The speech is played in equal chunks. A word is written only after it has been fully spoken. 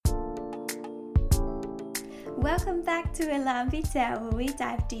Welcome back to Alarm Vital, where we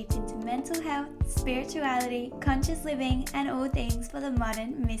dive deep into mental health, spirituality, conscious living, and all things for the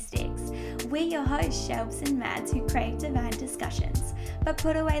modern mystics. We're your hosts, Shelbs and Mads, who crave divine discussions. But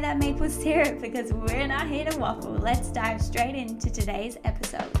put away that maple syrup because we're not here to waffle. Let's dive straight into today's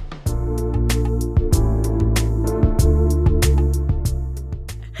episode.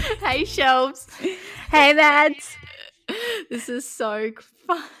 Hey, Shelbs. Hey, Mads. This is so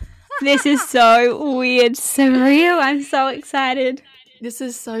fun. This is so weird, surreal. I'm so excited. This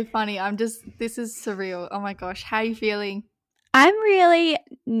is so funny. This is surreal. Oh my gosh. How are you feeling? I'm really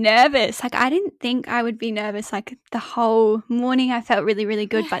nervous. I didn't think I would be nervous. The whole morning I felt really, really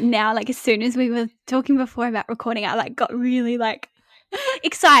good. But now, as soon as we were talking before about recording, I got really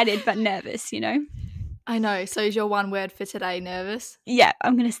excited but nervous, I know. So is your one word for today nervous? Yeah,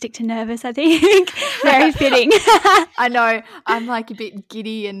 I'm going to stick to nervous, I think. Very fitting. I know. I'm a bit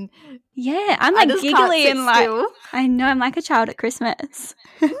giddy and yeah, I'm giggly and I know I'm like a child at Christmas.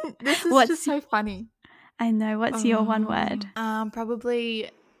 This is just so funny. I know. What's your one word?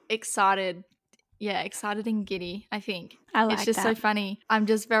 Probably excited. Yeah, excited and giddy, I think. It's just so funny. I'm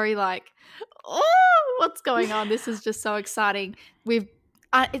just very what's going on? This is just so exciting.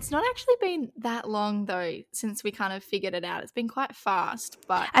 It's not actually been that long, though, since we kind of figured it out. It's been quite fast,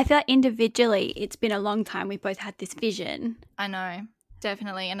 but I feel like individually it's been a long time. We've both had this vision. I know,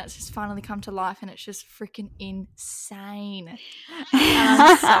 definitely, and it's just finally come to life, and it's just freaking insane. And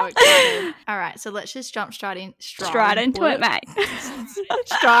I'm so excited. All right, so let's just jump straight into it, mate.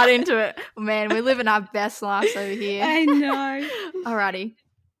 Straight into it. Man, we're living our best lives over here. I know. Alrighty.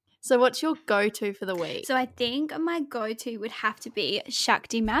 So what's your go-to for the week? So I think my go-to would have to be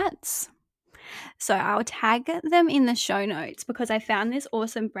Shakti mats. So I'll tag them in the show notes because I found this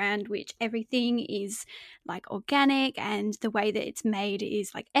awesome brand which everything is organic and the way that it's made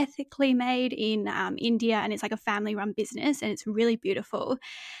is ethically made in India, and it's a family-run business and it's really beautiful.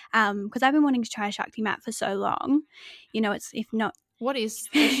 Because I've been wanting to try a Shakti mat for so long. It's if not. What is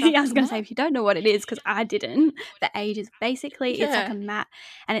the Shakti I was going to say, if you don't know what it is, because I didn't, for ages, basically it's a mat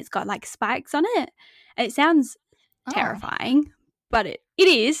and it's got spikes on it. And it sounds terrifying, but it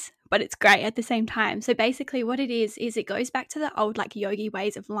is, but it's great at the same time. So basically what it is it goes back to the old yogi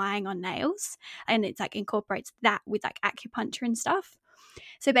ways of lying on nails, and it's incorporates that with acupuncture and stuff.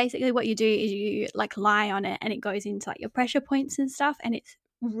 So basically what you do is you lie on it and it goes into your pressure points and stuff, and it's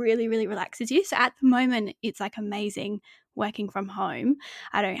really, really relaxes you. So at the moment it's amazing working from home.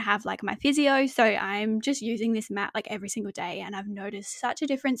 I don't have my physio, so I'm just using this mat every single day, and I've noticed such a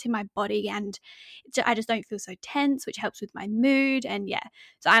difference in my body, and I just don't feel so tense, which helps with my mood. And yeah,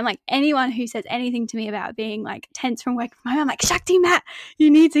 so I'm anyone who says anything to me about being tense from working from home, I'm Shakti mat,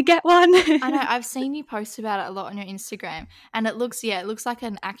 you need to get one. I know, I've seen you post about it a lot on your Instagram, and it looks like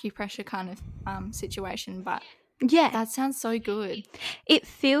an acupressure kind of situation, but yeah, that sounds so good. It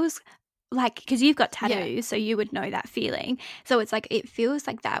feels because you've got tattoos, so you would know that feeling. So it's it feels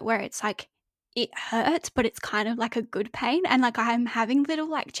like that, where it's it hurts, but it's kind of a good pain. And I'm having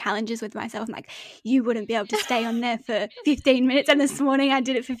little challenges with myself. I'm you wouldn't be able to stay on there for 15 minutes. And this morning I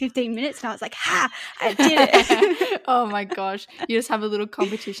did it for 15 minutes and I was I did it. Oh my gosh. You just have a little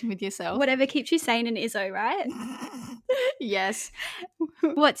competition with yourself. Whatever keeps you sane and Izzo, right? Yes.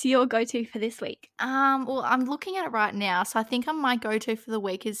 What's your go-to for this week? Well, I'm looking at it right now. So I think my go-to for the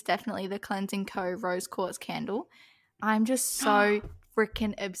week is definitely the Cleansing Co. Rose Quartz candle. I'm just so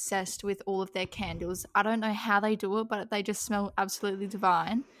freaking obsessed with all of their candles. I don't know how they do it, but they just smell absolutely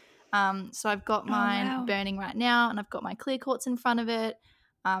divine. So I've got mine burning right now, and I've got my clear quartz in front of it,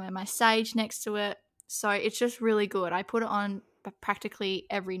 and my sage next to it. So it's just really good. I put it on practically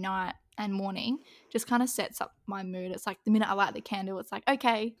every night and morning. Just kind of sets up my mood. It's the minute I light the candle, it's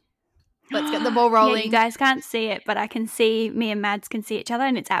okay, let's get the ball rolling. Yeah, you guys can't see it, but I can see, me and Mads can see each other,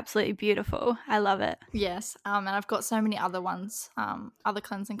 and it's absolutely beautiful. I love it. Yes, and I've got so many other ones, other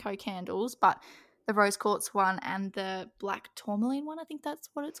Cleansing Co. candles, but the rose quartz one and the black tourmaline one, I think that's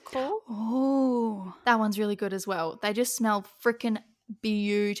what it's called. Oh. That one's really good as well. They just smell freaking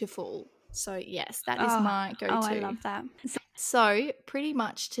beautiful. So yes, that is my go-to. Oh, I love that. So pretty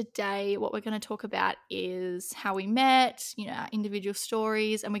much today what we're going to talk about is how we met, our individual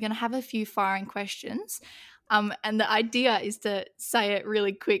stories, and we're going to have a few firing questions. And the idea is to say it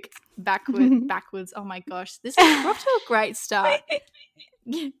really quick, backwards. Oh my gosh, we're off to a great start.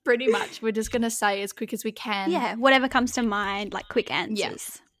 Pretty much. We're just going to say as quick as we can. Yeah, whatever comes to mind, quick answers.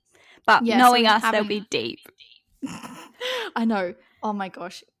 Yes. But knowing us, they'll be deep. I know. Oh my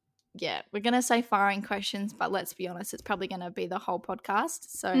gosh. Yeah, we're going to say firing questions, but let's be honest, it's probably going to be the whole podcast.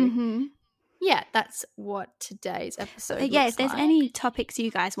 So yeah, that's what today's episode yeah, looks if there's like. any topics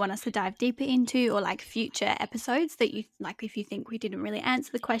you guys want us to dive deeper into, or like future episodes that you like, if you think we didn't really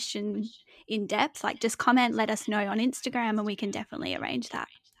answer the question in depth, like just comment, let us know on Instagram, and we can definitely arrange that.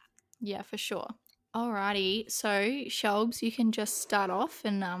 Yeah, for sure. Alrighty, so Shelbs, you can just start off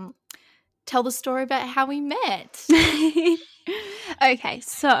and tell the story about how we met. Okay,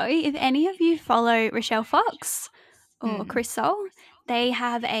 so if any of you follow Rochelle Fox or Chris Soul, they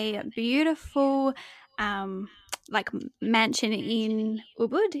have a beautiful like mansion in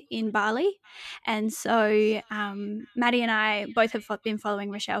Ubud in Bali. And so Maddie and I both have been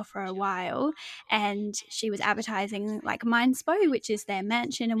following Rochelle for a while, and she was advertising like Mindspo, which is their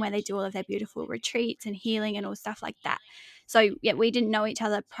mansion and where they do all of their beautiful retreats and healing and all stuff like that. So yeah, we didn't know each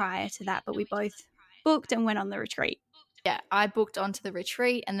other prior to that, but we both booked and went on the retreat. Yeah, I booked onto the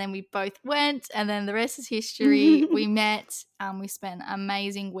retreat and then we both went, and then the rest is history. We met, we spent an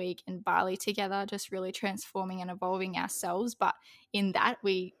amazing week in Bali together, just really transforming and evolving ourselves. But in that,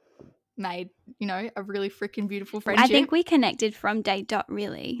 we made, a really freaking beautiful friendship. I think we connected from day dot,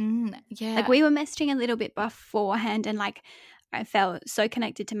 really. Yeah. Like we were messaging a little bit beforehand, and like I felt so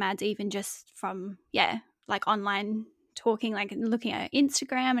connected to Mads even just from, like online talking, like looking at her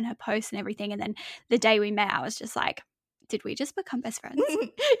Instagram and her posts and everything. And then the day we met, I was just like, did we just become best friends?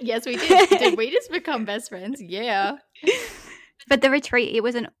 Yes, we did. Did we just become best friends? Yeah. But the retreat, it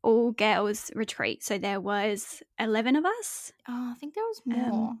was an all-girls retreat. So there was 11 of us. Oh, I think there was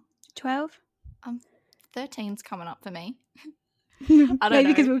more. 12? 13's coming up for me. I don't know. Maybe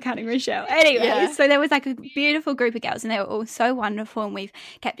because we were counting Rochelle. Anyway, so there was like a beautiful group of girls, and they were all so wonderful, and we've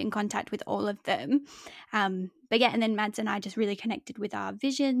kept in contact with all of them. But yeah, and then Mads and I just really connected with our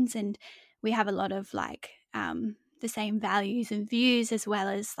visions, and we have a lot of like the same values and views, as well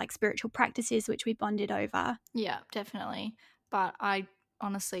as like spiritual practices, which we bonded over. Yeah, definitely. But I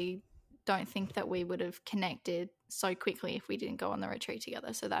honestly don't think that we would have connected so quickly if we didn't go on the retreat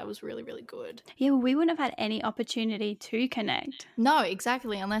together. So that was really, really good. Yeah, well, we wouldn't have had any opportunity to connect. No,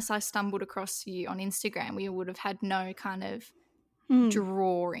 exactly. Unless I stumbled across you on Instagram, we would have had no kind of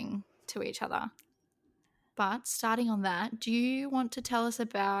drawing to each other. But starting on that, do you want to tell us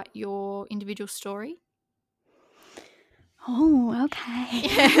about your individual story? Oh, okay.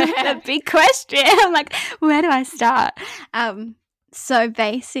 A big question. I'm like, where do I start? So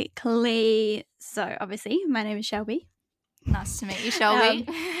basically, obviously my name is Shelby. Nice to meet you, Shelby.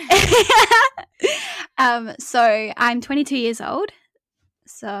 So I'm 22 years old.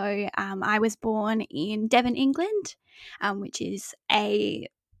 So I was born in Devon, England, which is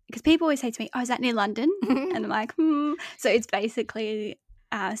because people always say to me, oh, is that near London? And I'm like, So it's basically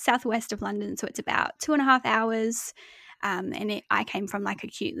southwest of London. So it's about 2.5 hours. I came from like a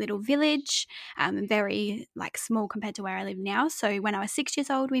cute little village, very like small compared to where I live now. So when I was 6 years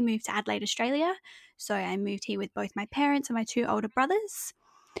old, we moved to Adelaide, Australia. So I moved here with both my parents and my 2 older brothers.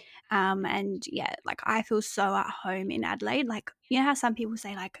 And yeah, like I feel so at home in Adelaide. Like, you know how some people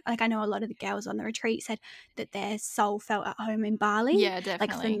say like I know a lot of the girls on the retreat said that their soul felt at home in Bali. Yeah, definitely.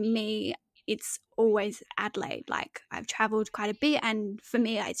 Like for me, it's always Adelaide. Like I've traveled quite a bit, and for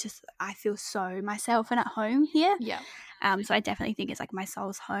me, it's just I feel so myself and at home here. Yeah. So I definitely think it's like my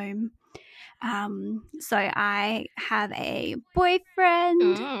soul's home. So I have a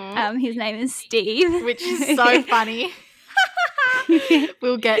boyfriend. His name is Steve, which is so funny.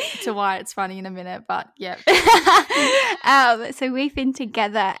 We'll get to why it's funny in a minute, but yeah. So we've been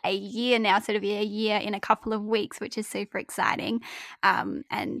together a year now, so it'll be a year in a couple of weeks, which is super exciting.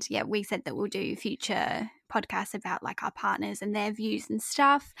 And yeah, we said that we'll do future podcasts about like our partners and their views and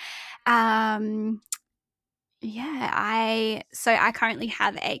stuff. I currently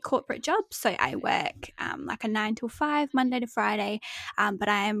have a corporate job, so I work like a 9 to 5 Monday to Friday, but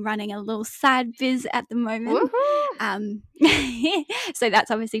I am running a little side biz at the moment. So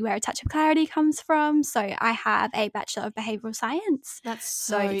that's obviously where A Touch of Clarity comes from. So I have a Bachelor of Behavioural Science. That's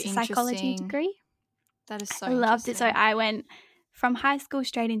so it's a psychology degree. That is so I loved it. So I went from high school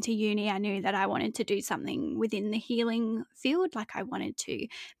straight into uni. I knew that I wanted to do something within the healing field. Like I wanted to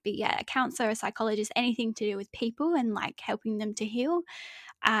be a counselor, a psychologist, anything to do with people and like helping them to heal.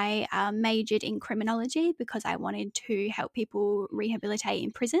 I majored in criminology because I wanted to help people rehabilitate in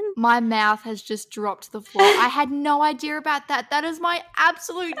prison. My mouth has just dropped to the floor. I had no idea about that. That is my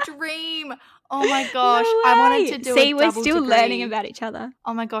absolute dream. Oh my gosh. No, I wanted to do a double degree. We're still learning about each other.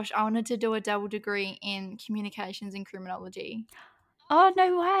 Oh my gosh. I wanted to do a double degree in communications and criminology. Oh,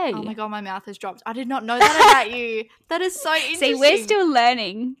 no way. Oh my God, my mouth has dropped. I did not know that about you. That is so interesting. See, we're still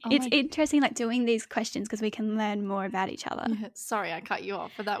learning. It's interesting like doing these questions because we can learn more about each other. Yeah, sorry, I cut you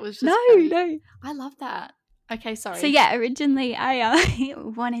off, but that was just No. I love that. Okay, sorry. So yeah, originally I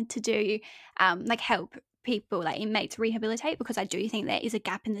wanted to do like help people, like inmates, rehabilitate, because I do think there is a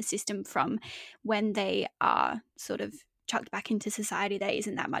gap in the system from when they are sort of chucked back into society. There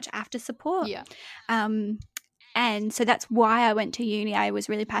isn't that much after support. Yeah. And so that's why I went to uni. I was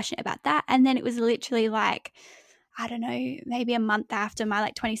really passionate about that. And then it was literally like, I don't know, maybe a month after my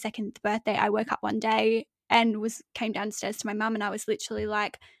like 22nd birthday, I woke up one day and came downstairs to my mum, and I was literally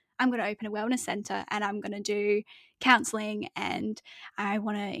like, I'm going to open a wellness center and I'm going to do counseling, and I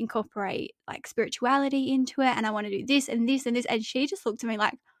want to incorporate like spirituality into it, and I want to do this and this and this. And she just looked at me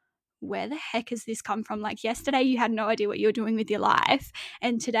like, where the heck has this come from? Like, yesterday you had no idea what you're doing with your life,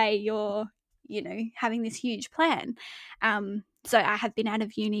 and today you're, you know, having this huge plan. So I have been out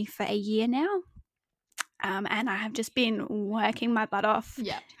of uni for a year now. And I have just been working my butt off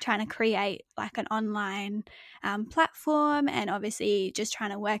trying to create like an online platform, and obviously just trying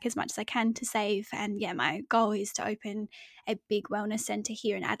to work as much as I can to save. And yeah, my goal is to open a big wellness centre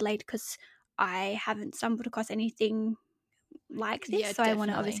here in Adelaide, because I haven't stumbled across anything like this. So definitely. I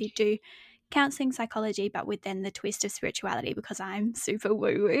want to obviously do counselling, psychology, but with then the twist of spirituality, because I'm super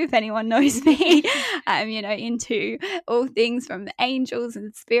woo-woo, if anyone knows me. I'm, you know, into all things from angels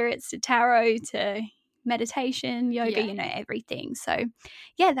and spirits to tarot to meditation, yoga, you know, everything. So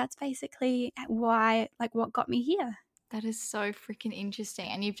yeah, that's basically why, like, what got me here. That is so freaking interesting.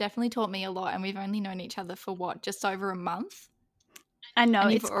 And you've definitely taught me a lot, and we've only known each other for what, just over a month? I know,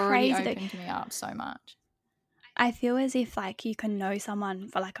 and it's you've already crazy. Opened me up so much. I feel as if like you can know someone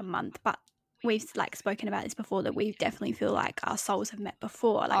for like a month, but we've like spoken about this before, that we definitely feel like our souls have met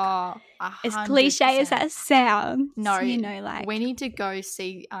before. Like, as cliche as that sounds, no, you know, like we need to go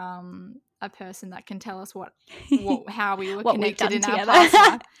see a person that can tell us what how we were what connected in together. our past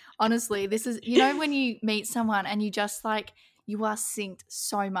life. Honestly, this is, you know, when you meet someone and you just like, you are synced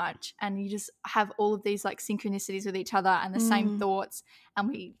so much, and you just have all of these like synchronicities with each other and the same thoughts, and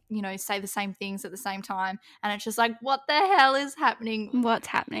we, you know, say the same things at the same time, and it's just like, what the hell is happening? What's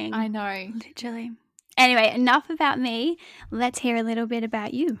happening? I know. Literally. Anyway, enough about me. Let's hear a little bit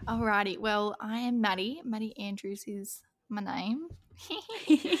about you. Alrighty. Well, I am Maddie. Maddie Andrews is my name.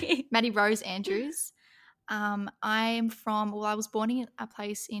 Maddie Rose Andrews. I was born in a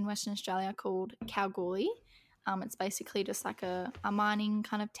place in Western Australia called Kalgoorlie. It's basically just like a mining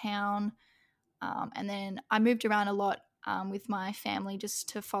kind of town. And then I moved around a lot with my family just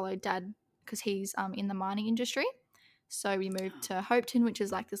to follow Dad, because he's in the mining industry. So we moved to Hopeton, which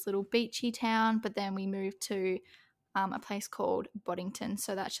is like this little beachy town, but then we moved to a place called Boddington.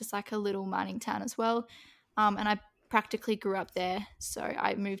 So that's just like a little mining town as well. And I practically grew up there. So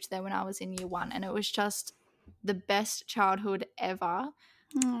I moved there when I was in year 1, and it was just the best childhood ever.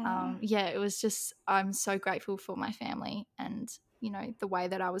 Yeah, it was just, I'm so grateful for my family and, you know, the way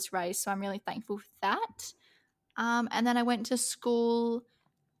that I was raised. So I'm really thankful for that. And then I went to school,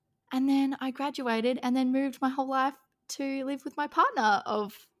 and then I graduated, and then moved my whole life to live with my partner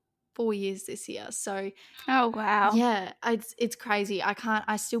of 4 years this year. So oh wow, yeah, it's crazy.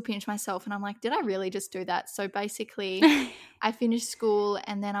 I still pinch myself, and I'm like, did I really just do that? So basically I finished school,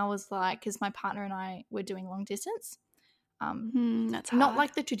 and then I was like, because my partner and I were doing long distance. That's hard. Not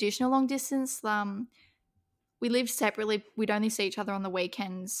like the traditional long distance. We lived separately. We'd only see each other on the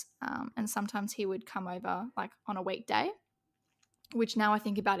weekends, and sometimes he would come over like on a weekday, which now I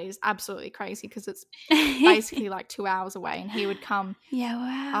think about it is absolutely crazy, because it's basically like 2 hours away, and he would come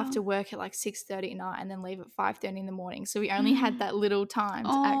after work at like 6:30 at night and then leave at 5:30 in the morning. So we only had that little time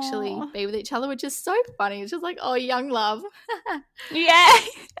to actually be with each other, which is so funny. It's just like, oh, young love. Yeah.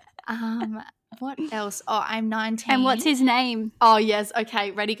 What else? Oh, I'm 19. And what's his name? Oh, yes.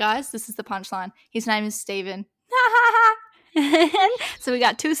 Okay, ready, guys? This is the punchline. His name is Steven. So we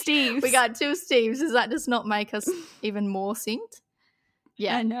got 2 Steves. We got 2 Steves. Does that just not make us even more synced?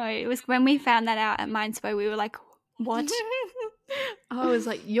 Yeah. I know. It was when we found that out at Mindspo, we were like, what? I was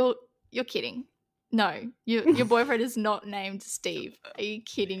like, you're kidding. No, your boyfriend is not named Steve. Are you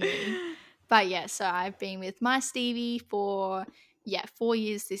kidding me? But yeah, so I've been with my Stevie for 4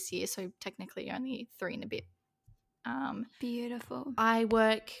 years this year, so technically only 3 and a bit. Beautiful. I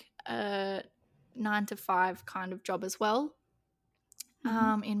work a 9 to 5 kind of job as well.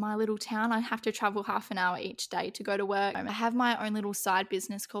 In my little town, I have to travel half an hour each day to go to work. I have my own little side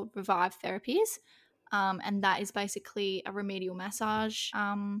business called Revive Therapies, and that is basically a remedial massage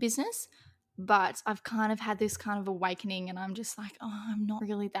business. But I've kind of had this kind of awakening, and I'm just like, oh, I'm not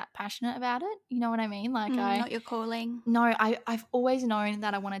really that passionate about it. You know what I mean? Like, not your calling. No, I've always known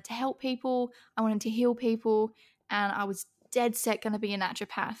that I wanted to help people, I wanted to heal people, and I was dead set going to be a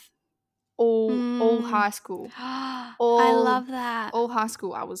naturopath. All high school. I love that. All high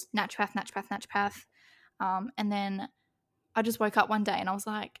school, I was naturopath. And then I just woke up one day and I was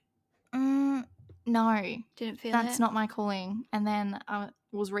like, no, Didn't feel that's it. not my calling. And then I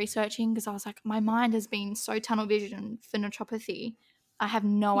was researching because I was like, my mind has been so tunnel vision for naturopathy. I have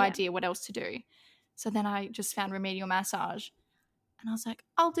no idea what else to do. So then I just found remedial massage and I was like,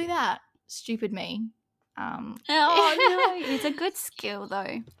 I'll do that. Stupid me. Oh, no. It's a good skill,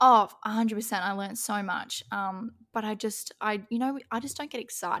 though. Oh, 100%. I learned so much. But I just don't get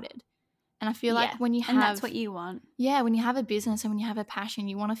excited. And I feel like when you have... And that's what you want. Yeah, when you have a business and when you have a passion,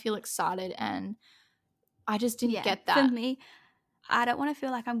 you want to feel excited. And I just didn't get that. For me, I don't want to feel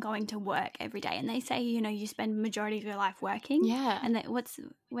like I'm going to work every day. And they say, you spend the majority of your life working. Yeah. And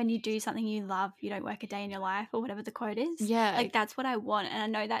when you do something you love, you don't work a day in your life, or whatever the quote is. Yeah. Like, that's what I want. And I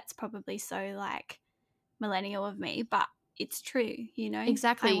know that's probably so, like, millennial of me, but it's true,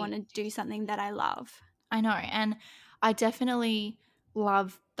 Exactly. I want to do something that I love. I know. And I definitely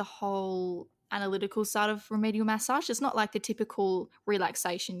love the whole analytical side of remedial massage. It's not like the typical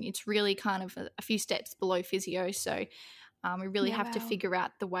relaxation. It's really kind of a few steps below physio. So we really have to figure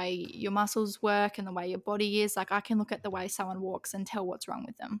out the way your muscles work and the way your body is. Like, I can look at the way someone walks and tell what's wrong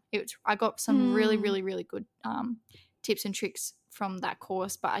with them. I got some really, really, really good tips and tricks from that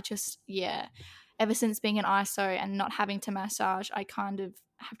course. But I just, ever since being an ISO and not having to massage, I kind of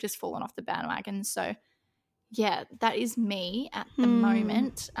have just fallen off the bandwagon. So, that is me at the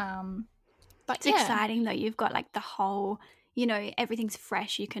moment. But it's exciting, though. You've got, like, the whole, everything's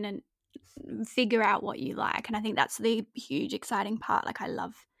fresh. You can figure out what you like. And I think that's the huge exciting part. Like, I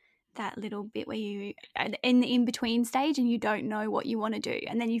love that little bit where you in the in-between stage and you don't know what you want to do,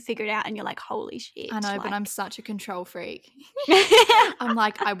 and then you figure it out and you're like, holy shit. I know, but I'm such a control freak. I'm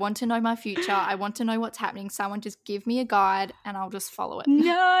like, I want to know my future. I want to know what's happening. Someone just give me a guide and I'll just follow it.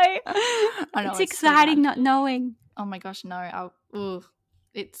 No. I know, it's exciting so not knowing. Oh my gosh, no.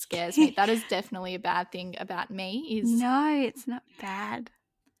 It scares me. That is definitely a bad thing about me. No, it's not bad.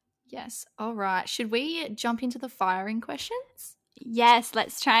 Yes. All right. Should we jump into the firing questions? Yes,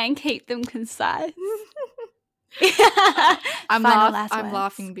 let's try and keep them concise. I'm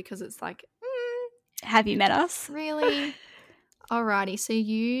laughing because it's like, have you met us? Really? Alrighty, so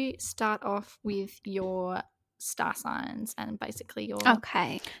you start off with your star signs and basically your...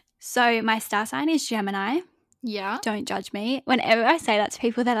 Okay. So my star sign is Gemini. Yeah. Don't judge me. Whenever I say that to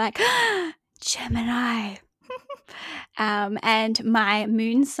people, they're like, Gemini. And my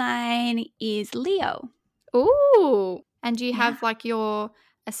moon sign is Leo. Ooh. And do you have like your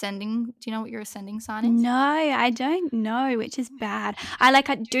ascending? Do you know what your ascending sign is? No, I don't know, which is bad. I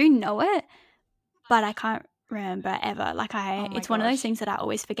do know it, but I can't remember ever. Like it's one of those things that I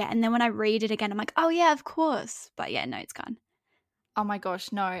always forget. And then when I read it again, I'm like, oh yeah, of course. But yeah, no, it's gone. Oh my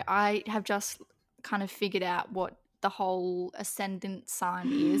gosh, no. I have just kind of figured out what the whole ascendant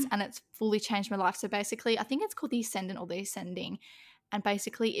sign is, and it's fully changed my life. So basically, I think it's called the ascendant or the ascending. And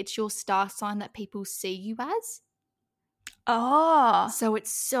basically, it's your star sign that people see you as. Oh. So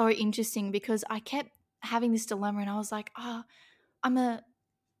it's so interesting because I kept having this dilemma and I was like,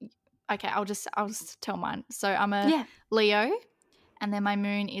 okay, I'll just tell mine. So I'm a Leo, and then my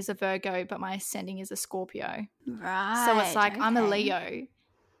moon is a Virgo, but my ascending is a Scorpio. Right. So it's like I'm a Leo,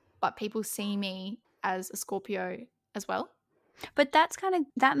 but people see me as a Scorpio as well. But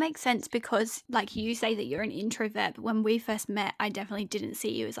that makes sense because, like, you say that you're an introvert, but when we first met, I definitely didn't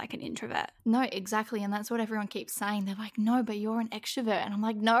see you as like an introvert. No, exactly. And that's what everyone keeps saying. They're like, no, but you're an extrovert. And I'm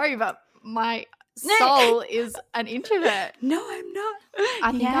like, no, but my soul is an introvert. No, I'm not.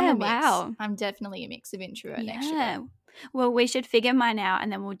 I think I'm a mix. Wow. I'm definitely a mix of introvert and extrovert. Well, we should figure mine out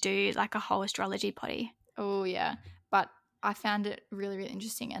and then we'll do like a whole astrology potty. Oh, yeah. But I found it really, really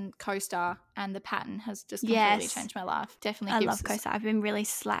interesting, and CoStar and the pattern has just completely changed my life. Definitely. I love CoStar. I've been really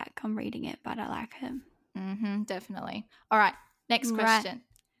slack on reading it, but I like it. Definitely. All right. Next question.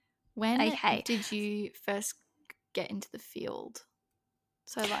 When did you first get into the field?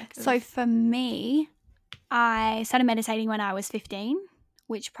 So for me, I started meditating when I was 15,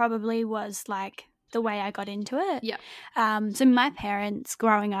 which probably was like the way I got into it. Yeah. So my parents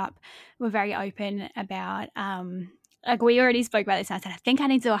growing up were very open about like we already spoke about this and I said, I think I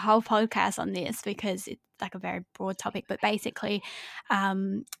need to do a whole podcast on this because it's like a very broad topic. But basically,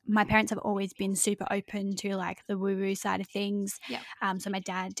 my parents have always been super open to like the woo-woo side of things. Yeah. So my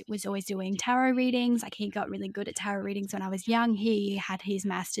dad was always doing tarot readings. Like he got really good at tarot readings when I was young. He had his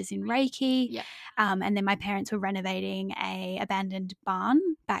master's in Reiki. Yeah. And then my parents were renovating a abandoned barn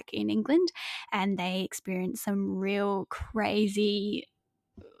back in England, and they experienced some real crazy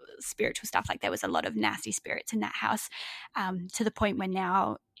spiritual stuff. Like there was a lot of nasty spirits in that house, to the point where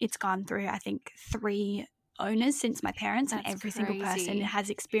now it's gone through I think 3 owners since my parents, and every single person has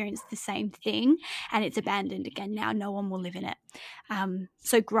experienced the same thing, and it's abandoned again now. No one will live in it.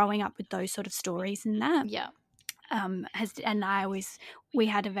 So growing up with those sort of stories and that, we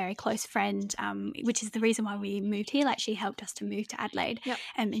had a very close friend, which is the reason why we moved here. Like, she helped us to move to Adelaide,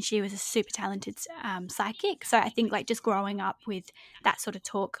 and she was a super talented psychic. So I think like just growing up with that sort of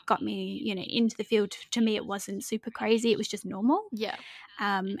talk got me, you know, into the field. To me, it wasn't super crazy; it was just normal.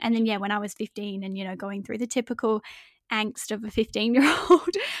 And then when I was 15, and you know, going through the typical angst of a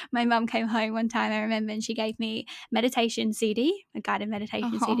 15-year-old, my mum came home one time, I remember, and she gave me meditation CD, a guided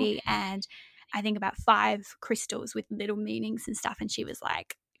meditation CD, and I think about 5 crystals with little meanings and stuff, and she was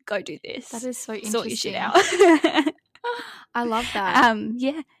like, go do this. That is so interesting. Sort your shit out. I love that.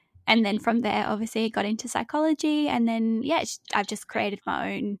 And then from there, obviously, got into psychology, and then, I've just created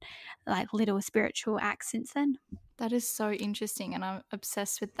my own like little spiritual acts since then. That is so interesting, and I'm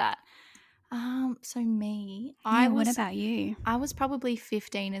obsessed with that. So me, what about you? I was probably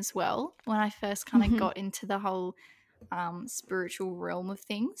 15 as well when I first kind of got into the whole spiritual realm of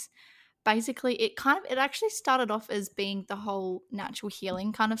things. Basically, it actually started off as being the whole natural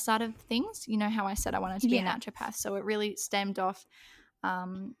healing kind of side of things. You know how I said I wanted to be a naturopath, so it really stemmed off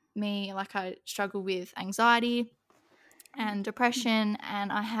me. Like, I struggle with anxiety and depression,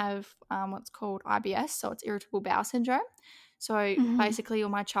 and I have what's called IBS, so it's irritable bowel syndrome. So basically all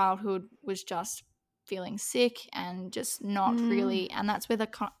my childhood was just feeling sick and just not really, and that's where the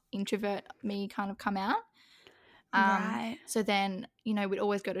introvert me kind of come out. Right. So then, you know, we'd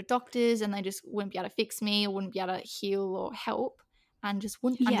always go to doctors and they just wouldn't be able to fix me or wouldn't be able to heal or help and just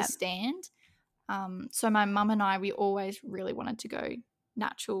wouldn't understand. So my mum and I, we always really wanted to go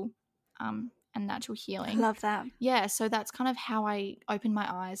natural and natural healing. I love that. Yeah, so that's kind of how I opened my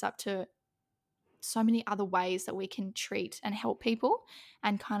eyes up to so many other ways that we can treat and help people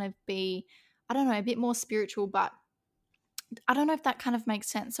and kind of be, I don't know, a bit more spiritual, but I don't know if that kind of makes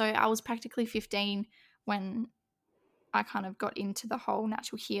sense. So I was practically 15 when I kind of got into the whole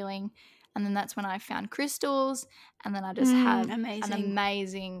natural healing, and then that's when I found crystals, and then I just had an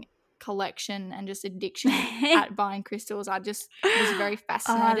amazing collection and just addiction at buying crystals. I just was very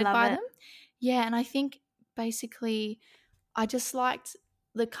fascinated by them. Yeah, and I think basically I just liked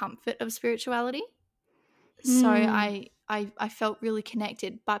the comfort of spirituality. So I felt really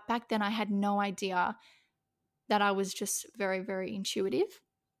connected, but back then I had no idea that I was just very, very intuitive.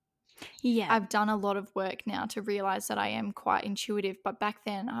 Yeah. I've done a lot of work now to realize that I am quite intuitive, but back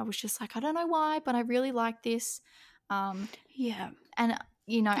then I was just like, I don't know why, but I really like this. And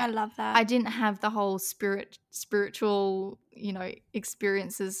you know, I love that. I didn't have the whole spiritual, you know,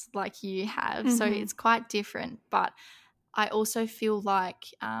 experiences like you have. So it's quite different, but I also feel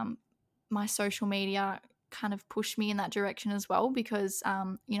like my social media kind of pushed me in that direction as well, because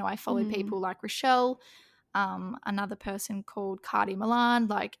you know, I follow people like Rochelle, another person called Cardi Milan,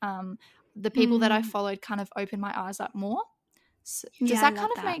 like the people that I followed kind of opened my eyes up more. So, does that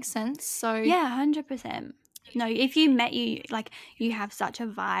kind of make sense? So yeah, 100%. No, if you met you, like, you have such a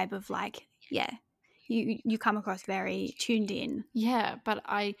vibe of like, you come across very tuned in. Yeah, but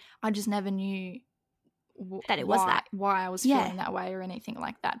I just never knew that it was why I was feeling that way or anything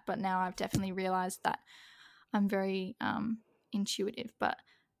like that. But now I've definitely realized that I'm very intuitive. But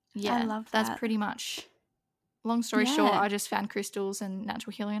yeah, I love that's pretty much. Long story short, I just found crystals and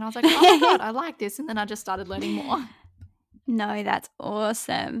natural healing, and I was like, oh my God, I like this. And then I just started learning more. No, that's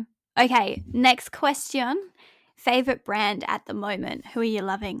awesome. Okay, next question. Favorite brand at the moment? Who are you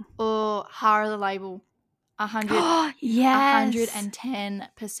loving? Oh, Hara the Label.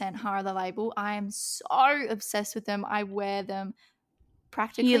 110% Hara the Label. I am so obsessed with them. I wear them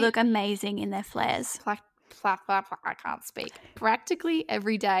practically. You look amazing in their flares. I can't speak. Practically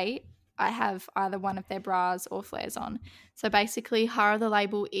every day I have either one of their bras or flares on. So basically, Hara the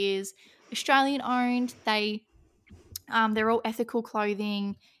Label is Australian owned. They're all ethical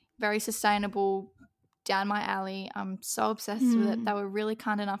clothing, very sustainable, down my alley. I'm so obsessed with it. They were really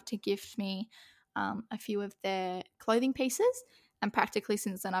kind enough to gift me a few of their clothing pieces, and practically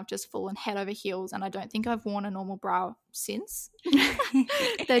since then I've just fallen head over heels, and I don't think I've worn a normal bra since.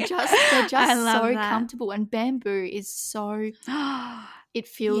 they're just so comfortable, and bamboo is so it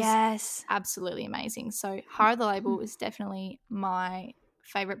feels absolutely amazing. So Hara the Label is definitely my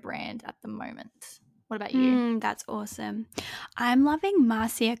favorite brand at the moment. What about you? That's awesome. I'm loving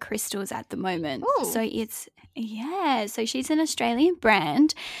Marcia Crystals at the moment. Ooh. So so she's an Australian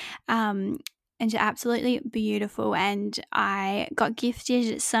brand, and she's absolutely beautiful. And I got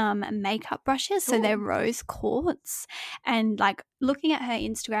gifted some makeup brushes, so they're rose quartz, and like looking at her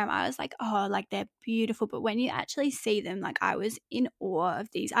Instagram, I was like, oh, like they're beautiful. But when you actually see them, like I was in awe of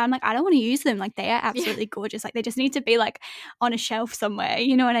these. I'm like, I don't want to use them. Like they are absolutely gorgeous. Like they just need to be like on a shelf somewhere.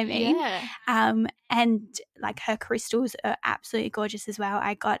 You know what I mean? Yeah. And like her crystals are absolutely gorgeous as well.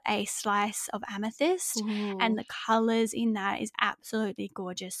 I got a slice of amethyst and the colors in that is absolutely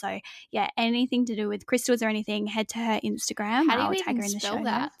gorgeous. So yeah, anything to do with crystals or anything, head to her Instagram. How do you I'll even tag her in the spell show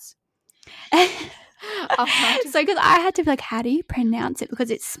that? notes. So because I had to be like, how do you pronounce it?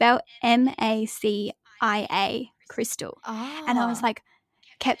 Because it's spelled Macia crystal. And I was like,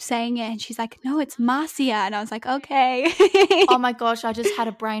 kept saying it and she's like, no, it's Marcia. And I was like, okay. Oh my gosh, I just had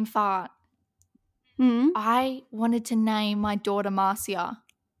a brain fart. Hmm? I wanted to name my daughter Marcia.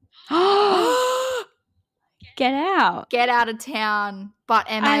 Get out. Get out of town, but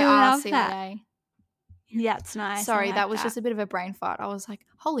Marcia. Yeah, that's nice. Sorry, like that was just a bit of a brain fart. I was like,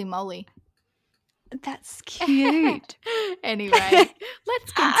 holy moly. That's cute. Anyway,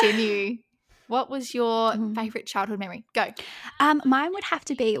 let's continue. What was your favourite childhood memory? Go. Mine would have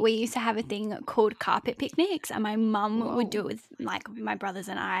to be, we used to have a thing called carpet picnics, and my mum would do it with like my brothers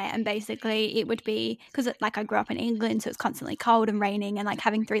and I, and basically it would be, because like I grew up in England, so it's constantly cold and raining, and like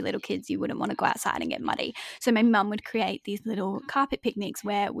having 3 little kids, you wouldn't want to go outside and get muddy. So my mum would create these little carpet picnics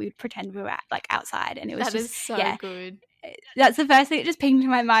where we would pretend we were like outside, and it was that is so good. That's the first thing that just pinged in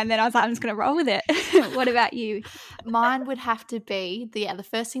my mind. Then I was like, I'm just going to roll with it. What about you? Mine would have to be, the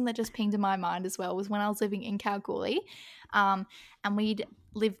first thing that just pinged in my mind as well was when I was living in Kalgoorlie. And we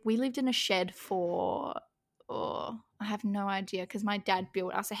lived in a shed for, I have no idea, because my dad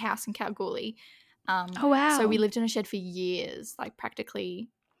built us a house in Kalgoorlie. Oh, wow. So we lived in a shed for years, like practically,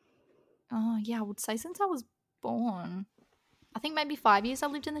 I would say since I was born. I think maybe 5 years I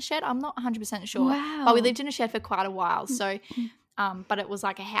lived in the shed. I'm not 100% sure. Wow. But we lived in a shed for quite a while. So, but it was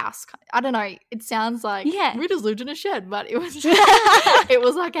like a house. I don't know. It sounds like we just lived in a shed, but it was it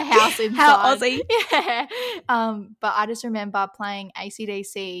was like a house inside. How Aussie. Yeah. But I just remember playing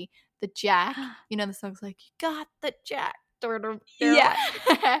AC/DC, The Jack. You know, the song's like, you got the Jack. Yeah.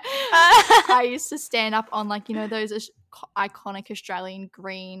 I used to stand up on like, you know, those iconic Australian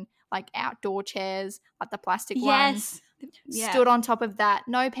green like outdoor chairs, like the plastic ones. Stood on top of that,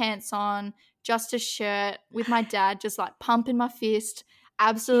 no pants on, just a shirt with my dad, just like pumping my fist,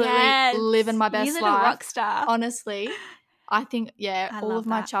 absolutely living my best life. Rock star. Honestly, I think all of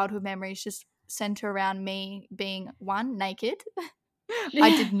my that. childhood memories just center around me being one, naked. I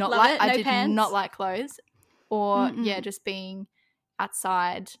did not not like clothes, or just being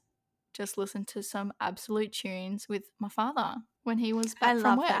outside, just listen to some absolute tunes with my father when he was back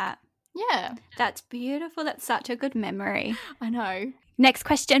from work. That. Yeah. That's beautiful. That's such a good memory. I know. Next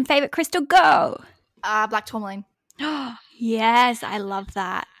question, favorite crystal, go. Black tourmaline. Yes, I love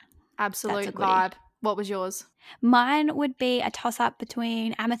that. Absolute vibe. What was yours? Mine would be a toss-up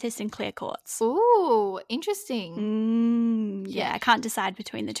between amethyst and clear quartz. Ooh, interesting. Yeah, I can't decide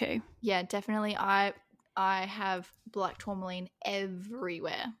between the two. Yeah, definitely. I have black tourmaline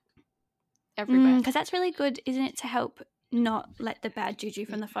everywhere. Because that's really good, isn't it, to help not let the bad juju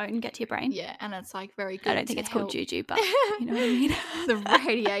from the phone get to your brain. Yeah, and it's like very good. I don't think it's called juju, but you know what I mean. The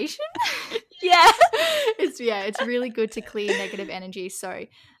radiation. Yeah. It's really good to clear negative energy. So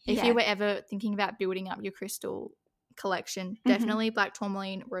if you were ever thinking about building up your crystal collection, definitely black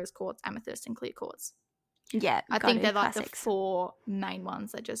tourmaline, rose quartz, amethyst, and clear quartz. Yeah, I think they're like the 4 main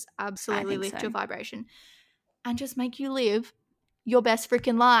ones that just absolutely lift your vibration and just make you live your best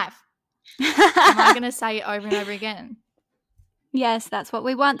freaking life. Am I going to say it over and over again? Yes, that's what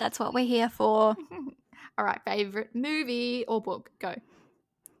we want. That's what we're here for. All right, favorite movie or book? Go.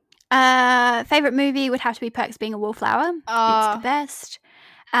 Favorite movie would have to be Perks Being a Wallflower. It's the best.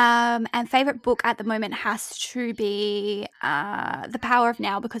 And favorite book at the moment has to be The Power of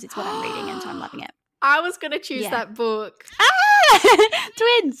Now, because it's what I'm reading and so I'm loving it. I was going to choose that book.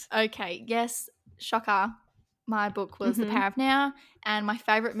 Twins. Okay, yes, shocker. My book was The Power of Now, and my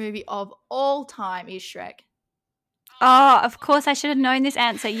favorite movie of all time is Shrek. Oh, of course, I should have known this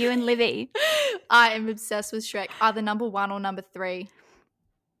answer. You and Livy. I am obsessed with Shrek, either number 1 or number 3.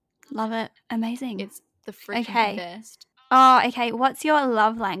 Love it. Amazing. It's the freaking best. Oh, okay. What's your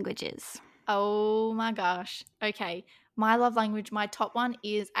love languages? Oh my gosh. Okay. My love language, my top one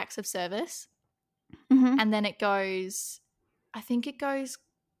is acts of service. And then it goes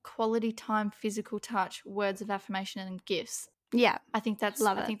quality time, physical touch, words of affirmation, and gifts. Yeah. I think that's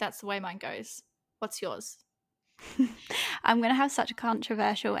the way mine goes. What's yours? I'm going to have such a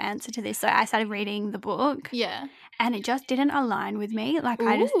controversial answer to this. So I started reading the book. Yeah. And it just didn't align with me. Like,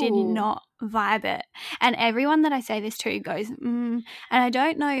 I just did not vibe it. And everyone that I say this to goes, and I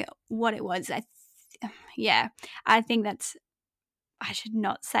don't know what it was. I think that's I should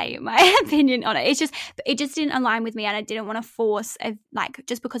not say my opinion on it. It just didn't align with me, and I didn't want to force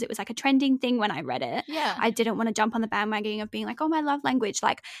just because it was like a trending thing when I read it. Yeah. I didn't want to jump on the bandwagon of being like, oh, my love language.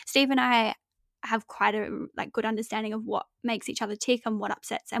 Like Steve and I have quite a good understanding of what makes each other tick and what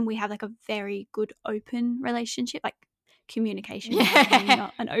upsets, and we have like a very good open relationship, like communication,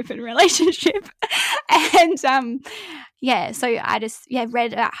 not an open relationship. And so I just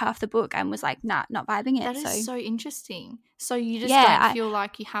read about half the book and was like, nah, not vibing it. That is so interesting. So you just don't feel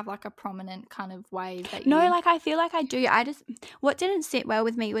like you have like a prominent kind of way that No, like I feel like I do. What didn't sit well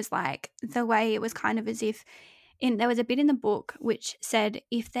with me was like the way it was kind of as if there was a bit in the book which said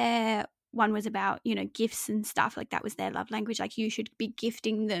if their one was about, gifts and stuff, like that was their love language, like you should be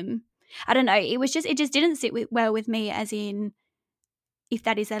gifting them. I don't know. It just didn't sit well with me, as in if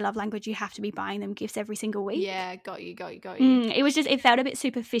that is their love language, you have to be buying them gifts every single week. Yeah, got you. It felt a bit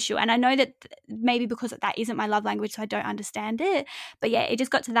superficial. And I know that maybe because that isn't my love language, so I don't understand it. But yeah, it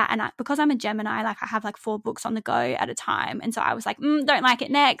just got to that. And because I'm a Gemini, like I have like 4 books on the go at a time. And so I was like, don't like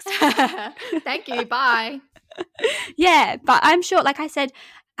it, next. Thank you, bye. Yeah, but I'm sure, like I said,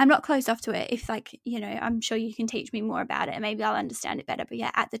 I'm not closed off to it. If I'm sure you can teach me more about it and maybe I'll understand it better. But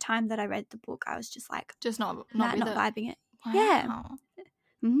yeah, at the time that I read the book, I was just like, not vibing it. Wow. Yeah.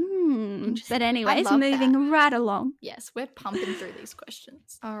 But anyways, moving right along. Yes, we're pumping through these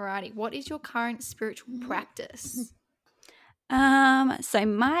questions. Alrighty, what is your current spiritual practice? So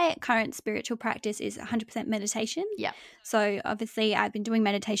my current spiritual practice is 100% meditation. Yeah. So obviously I've been doing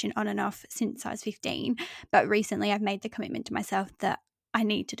meditation on and off since I was 15, but recently I've made the commitment to myself that I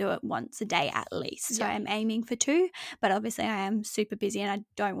need to do it once a day at least. So I'm aiming for 2, but obviously I am super busy and I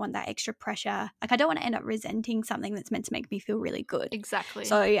don't want that extra pressure. Like I don't want to end up resenting something that's meant to make me feel really good. Exactly.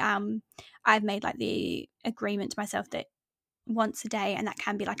 So I've made like the agreement to myself that once a day, and that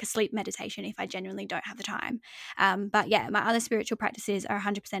can be like a sleep meditation if I genuinely don't have the time. But yeah, my other spiritual practices are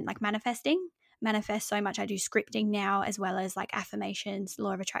 100% like manifest so much. I do scripting now, as well as like affirmations,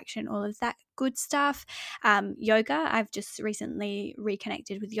 law of attraction, all of that good stuff. Yoga, I've just recently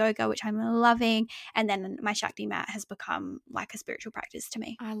reconnected with yoga, which I'm loving. And then my Shakti mat has become like a spiritual practice to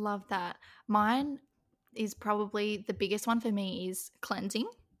me. I love that. Mine is probably the biggest one for me is cleansing,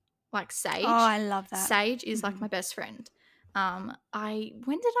 like sage. Oh, I love that. Sage is like my best friend. When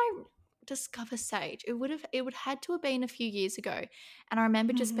did I discover sage? It would had to have been a few years ago. And I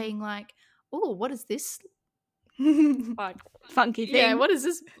remember just being like, oh, what is this? Like funky thing. Yeah, what is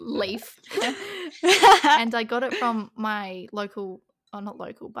this leaf? And I got it from my local, or not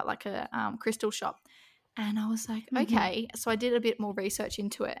local, but like a crystal shop. And I was like, okay. So I did a bit more research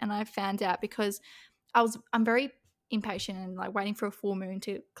into it, and I found out, because I'm very impatient and like waiting for a full moon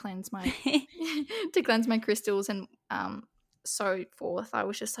to cleanse my crystals and so forth. I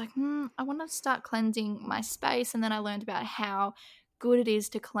was just like, I want to start cleansing my space. And then I learned about how good it is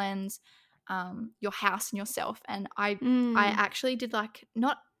to cleanse your house and yourself. And I actually did like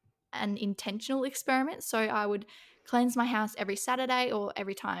not an intentional experiment. So I would cleanse my house every Saturday or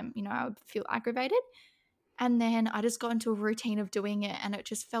every time, I would feel aggravated. And then I just got into a routine of doing it, and it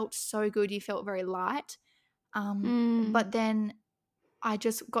just felt so good. You felt very light. But then I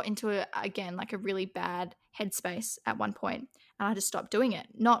just got into again like a really bad headspace at one point, and I just stopped doing it.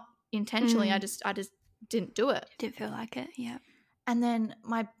 Not intentionally. I just didn't do it. Didn't feel like it. Yeah. And then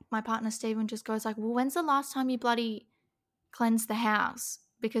my partner Stephen just goes like, well, when's the last time you bloody cleansed the house?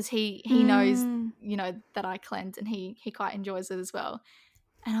 Because he knows, that I cleanse, and he quite enjoys it as well.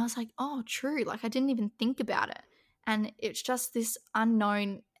 And I was like, oh, true. Like I didn't even think about it. And it's just this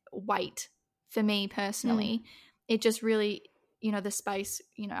unknown weight for me personally. It just really, the space,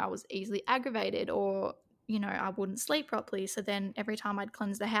 I was easily aggravated, or, I wouldn't sleep properly. So then every time I'd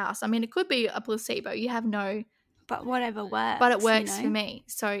cleanse the house, I mean, it could be a placebo. You have no... But whatever works. But it works for me.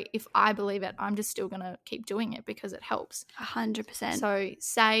 So if I believe it, I'm just still going to keep doing it because it helps. 100%. So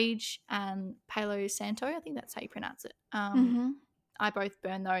sage and Palo Santo, I think that's how you pronounce it. I both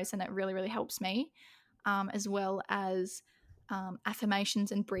burn those, and it really, really helps me, as well as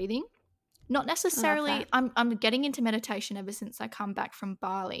affirmations and breathing. Not necessarily, I'm getting into meditation ever since I come back from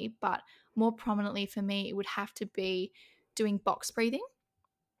Bali, but more prominently for me, it would have to be doing box breathing.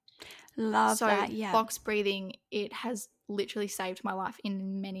 Love that, yeah. Box breathing, it has literally saved my life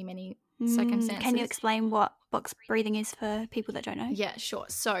in many, many circumstances. Can you explain what box breathing is for people that don't know? Yeah, sure.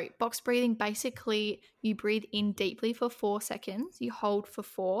 So box breathing, basically you breathe in deeply for 4 seconds, you hold for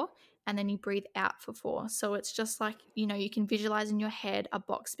 4, and then you breathe out for 4. So it's just like, you can visualize in your head a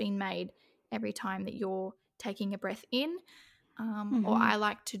box being made every time that you're taking a breath in. Or I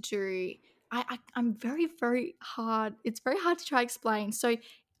like to do, I'm very, very hard. It's very hard to try to explain. So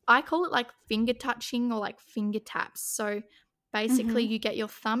I call it like finger touching or like finger taps. So Basically, you get your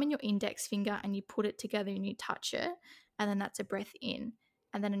thumb and your index finger and you put it together and you touch it, and then that's a breath in.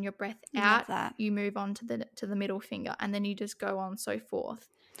 And then on your breath out, you move on to the middle finger, and then you just go on so forth.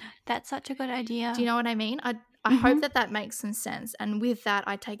 That's such a good idea. Do you know what I mean? I hope that makes some sense. And with that,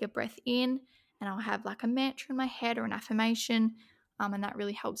 I take a breath in and I'll have like a mantra in my head or an affirmation, and that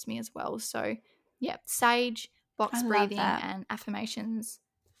really helps me as well. So, yeah, sage, box breathing, and affirmations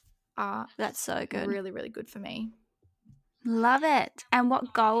are that's so good. Really, really good for me. Love it. And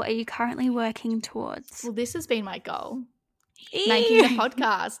what goal are you currently working towards? Well, this has been my goal, making the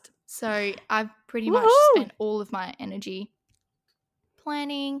podcast. So I've pretty much spent all of my energy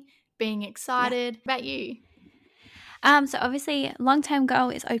planning, being excited. What about you? So obviously long-term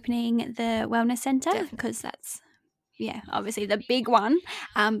goal is opening the wellness center, because that's obviously the big one.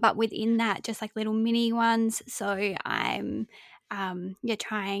 But within that, just like little mini ones. So I'm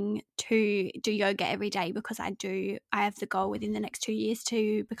trying to do yoga every day, because I have the goal within the next 2 years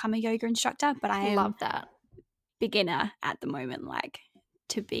to become a yoga instructor, but I love that beginner at the moment, like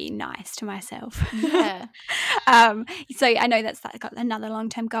to be nice to myself. Yeah. So I know that's got another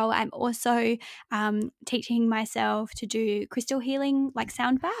long-term goal. I'm also teaching myself to do crystal healing, like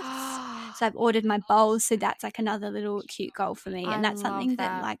sound baths. So I've ordered my bowls, so that's like another little cute goal for me. And that's something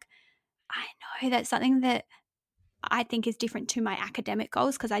that like, I know that's something that I think is different to my academic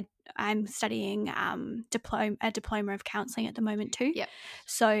goals, because I'm studying a diploma of counselling at the moment too. Yep.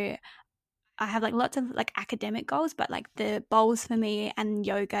 So I have like lots of like academic goals, but like the bowls for me and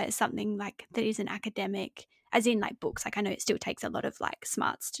yoga is something like that isn't academic, as in like books. Like I know it still takes a lot of like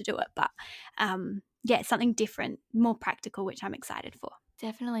smarts to do it, but it's something different, more practical, which I'm excited for.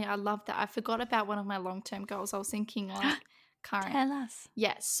 Definitely. I love that. I forgot about one of my long-term goals. I was thinking like current. Tell us.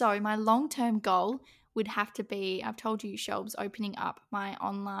 Yeah. So my long-term goal would have to be, I've told you, Shelbs, opening up my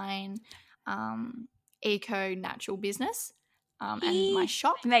online eco natural business and my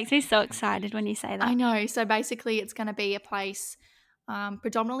shop. It makes me so excited when you say that. I know. So basically it's going to be a place,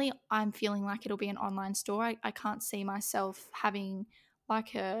 predominantly I'm feeling like it'll be an online store. I can't see myself having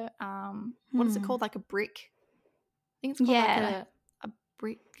like a, what is it called? Like a brick. I think it's called like a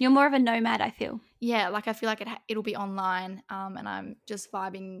brick. You're more of a nomad, I feel. Yeah, like I feel like it'll be online, and I'm just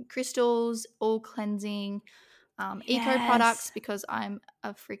vibing crystals, all cleansing, eco products, because I'm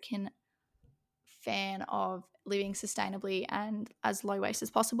a freaking fan of living sustainably and as low waste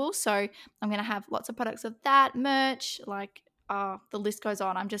as possible. So I'm going to have lots of products of that, merch, like the list goes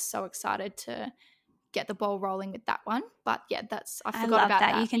on. I'm just so excited to get the ball rolling with that one. But yeah, I forgot about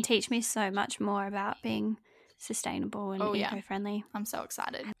that. You can teach me so much more about being sustainable and eco-friendly. I'm so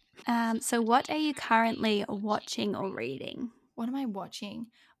excited. So what are you currently watching or reading? What am I watching?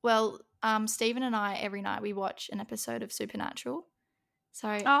 Well, Stephen and I, every night we watch an episode of Supernatural. So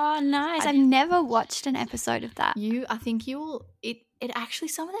nice. I've never watched an episode of that. I think you'll it actually,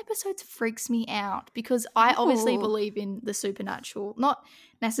 some of the episodes freaks me out, because I obviously believe in the supernatural, not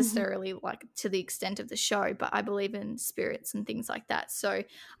necessarily like to the extent of the show, but I believe in spirits and things like that. So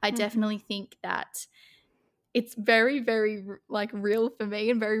I definitely think that it's very, very like real for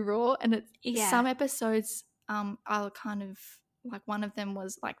me and very raw. And some episodes are kind of like, one of them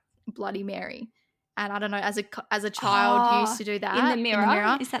was like Bloody Mary. And I don't know, as a child used to do that. In the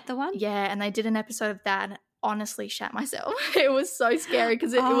mirror? Is that the one? Yeah, and they did an episode of that and honestly shat myself. It was so scary,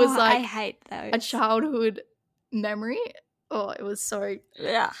 because it was like, I hate those. A childhood memory. Oh, it was so,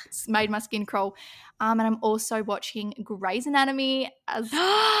 it made my skin crawl. And I'm also watching Grey's Anatomy.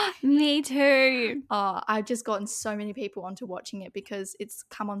 Me too. I've just gotten so many people onto watching it because it's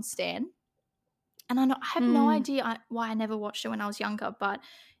come on Stan. And I have no idea why I never watched it when I was younger. But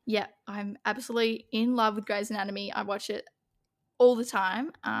yeah, I'm absolutely in love with Grey's Anatomy. I watch it all the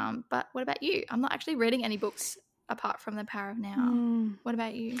time. But what about you? I'm not actually reading any books apart from The Power of Now. What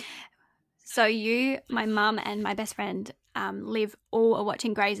about you? So my mum and my best friend Liv all are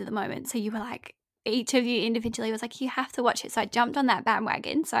watching Grey's at the moment. So you were like, each of you individually was like, you have to watch it. So I jumped on that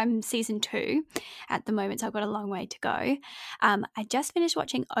bandwagon. So I'm season 2 at the moment. So I've got a long way to go. I just finished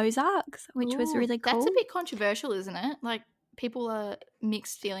watching Ozarks, which was really cool. That's a bit controversial, isn't it? Like, people are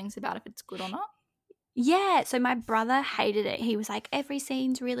mixed feelings about if it's good or not. Yeah, so my brother hated it. He was like, every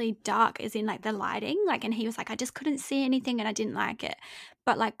scene's really dark, as in like the lighting, like, and he was like, I just couldn't see anything and I didn't like it.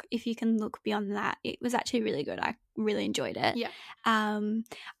 But like, if you can look beyond that, it was actually really good. I really enjoyed it. Yeah. I'm,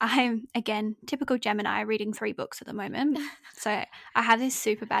 again, typical Gemini, reading 3 books at the moment. So I have this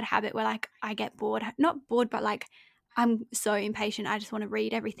super bad habit where like I get bored, not bored, but like I'm so impatient. I just want to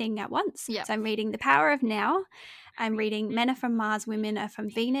read everything at once. Yeah. So I'm reading The Power of Now. I'm reading Men Are From Mars, Women Are From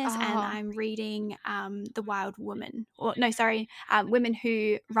Venus, and I'm reading The Wild Woman. Women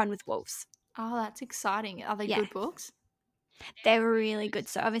Who Run With Wolves. Oh, that's exciting. Are they good books? They're really good.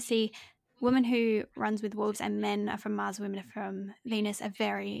 So obviously, Woman Who Runs with Wolves and Men Are From Mars, Women Are From Venus are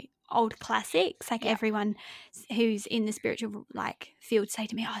very old classics. Like everyone who's in the spiritual like field say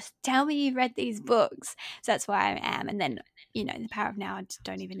to me, "Oh, tell me you've read these books." So that's why I am. And then, you know, The Power of Now, I just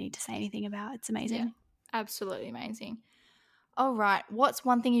don't even need to say anything about. It's amazing. Yeah, absolutely amazing. All right, what's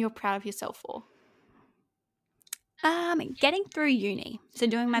one thing you're proud of yourself for? Getting through uni. So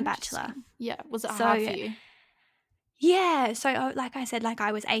doing my bachelor. Yeah, was it hard for you? Yeah, so like I said, like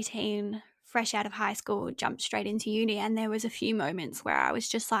I was 18, fresh out of high school, jumped straight into uni, and there was a few moments where I was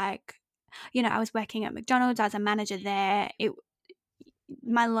just like, you know, I was working at McDonald's, I was a manager there.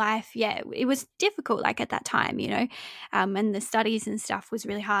 My life, it was difficult like at that time, you know, and the studies and stuff was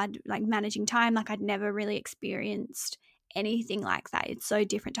really hard, like managing time. Like I'd never really experienced anything like that. It's so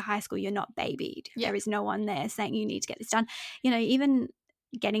different to high school. You're not babied. There is no one there saying you need to get this done. You know, even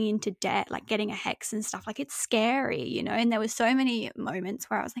getting into debt, like getting a HECS and stuff, like it's scary, you know. And there were so many moments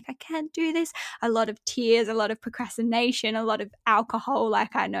where I was like, I can't do this. A lot of tears, a lot of procrastination, a lot of alcohol.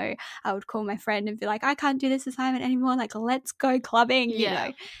 Like I know I would call my friend and be like, I can't do this assignment anymore, like let's go clubbing, you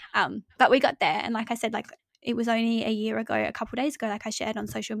know. But we got there, and like I said, like it was only a year ago, a couple of days ago, like I shared on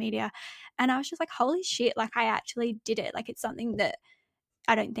social media, and I was just like, holy shit, like I actually did it. Like it's something that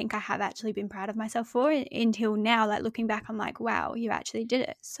I don't think I have actually been proud of myself for until now. Like looking back, I'm like, wow, you actually did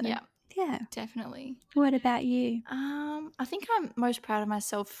it. So yeah, definitely. What about you? I think I'm most proud of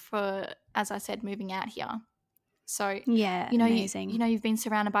myself for, as I said, moving out here. So yeah, you know, amazing. You know, you've been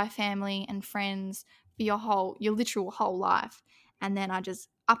surrounded by family and friends for your literal whole life, and then I just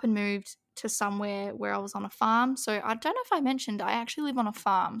up and moved to somewhere where I was on a farm. So I don't know if I mentioned, I actually live on a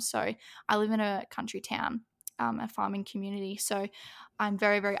farm. So I live in a country town, a farming community. So I'm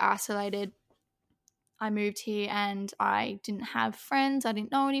very, very isolated. I moved here and I didn't have friends. I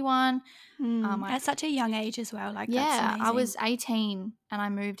didn't know anyone. At such a young age as well. Like yeah, that's amazing. I was 18 and I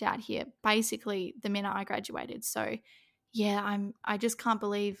moved out here basically the minute I graduated. So yeah, I just can't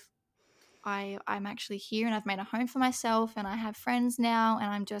believe I'm actually here and I've made a home for myself and I have friends now,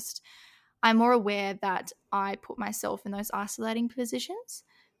 and I'm more aware that I put myself in those isolating positions.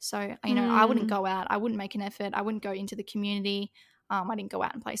 So, you know, I wouldn't go out. I wouldn't make an effort. I wouldn't go into the community. I didn't go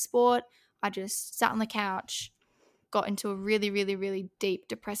out and play sport. I just sat on the couch, got into a really, really, really deep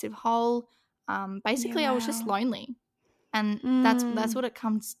depressive hole. Basically, I was just lonely. And that's what it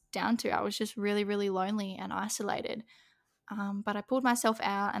comes down to. I was just really, really lonely and isolated. But I pulled myself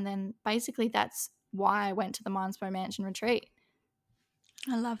out, and then basically that's why I went to the Mindspo Mansion retreat.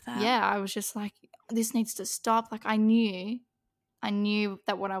 I love that. Yeah, I was just like, this needs to stop. Like I knew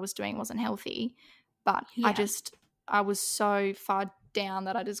that what I was doing wasn't healthy, but I was so far down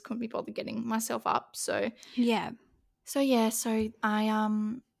that I just couldn't be bothered getting myself up. So I'm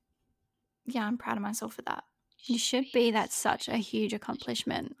proud of myself for that. You should be. That's such a huge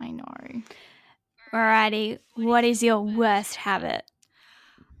accomplishment. I know. Alrighty, what is your worst habit?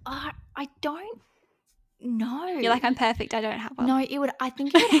 I don't know. You're like, I'm perfect, I don't have one. No, I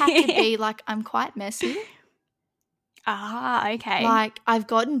think it would have to be like I'm quite messy. Okay. Like I've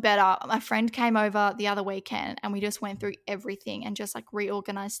gotten better. My friend came over the other weekend and we just went through everything and just like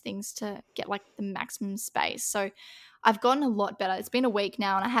reorganized things to get like the maximum space. So I've gotten a lot better. It's been a week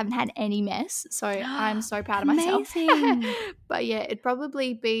now and I haven't had any mess. So I'm so proud of myself. But yeah, it'd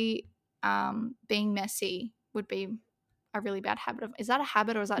probably be being messy would be a really bad habit. Is that a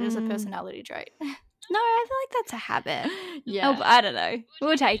habit or is that just a personality trait? No, I feel like that's a habit. Yeah. Oh, I don't know.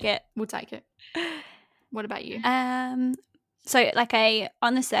 We'll take it. What about you? So like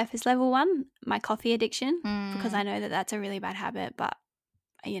on the surface level one, my coffee addiction, because I know that that's a really bad habit, but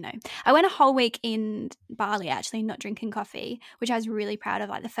you know, I went a whole week in Bali actually not drinking coffee, which I was really proud of.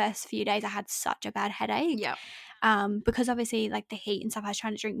 Like the first few days I had such a bad headache. Yeah. Because obviously like the heat and stuff, I was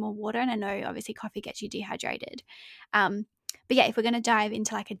trying to drink more water, and I know obviously coffee gets you dehydrated. But yeah, if we're going to dive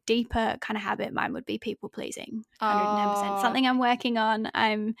into like a deeper kind of habit, mine would be people pleasing. 110%. Something I'm working on.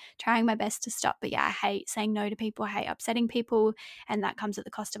 I'm trying my best to stop. But yeah, I hate saying no to people. I hate upsetting people. And that comes at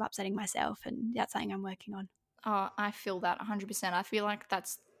the cost of upsetting myself. And that's something I'm working on. Oh, I feel that 100%. I feel like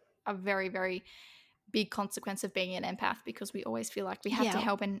that's a very, very big consequence of being an empath, because we always feel like we have to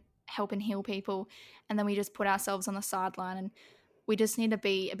help and heal people. And then we just put ourselves on the sideline, and we just need to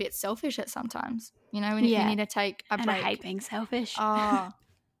be a bit selfish at sometimes, you know, and if you need to take a break. And I hate being selfish. I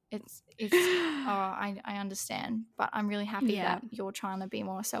understand, but I'm really happy that you're trying to be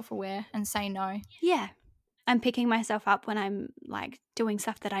more self-aware and say no. Yeah. I'm picking myself up when I'm like doing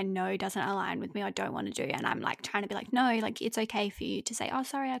stuff that I know doesn't align with me, I don't want to do, and I'm like trying to be like, no, like it's okay for you to say, oh,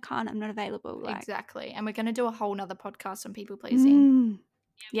 sorry, I can't, I'm not available. Like, exactly. And we're going to do a whole nother podcast on people pleasing.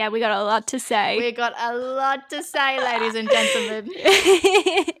 Yeah, we got a lot to say. We got a lot to say, ladies and gentlemen.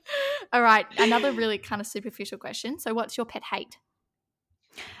 All right, another really kind of superficial question. So what's your pet hate?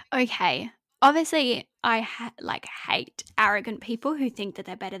 Okay. Obviously, I hate arrogant people who think that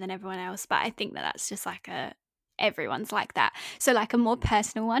they're better than everyone else, but I think that that's just like everyone's like that. So like a more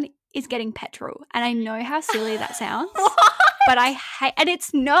personal one is getting petrol. And I know how silly that sounds. But I hate, and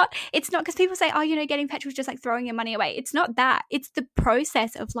it's not because people say, oh, getting petrol is just like throwing your money away. It's not that. It's the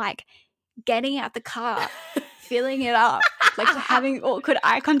process of like getting out the car, filling it up, like having awkward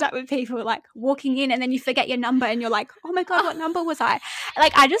eye contact with people, like walking in and then you forget your number and you're like, oh my God, what number was I?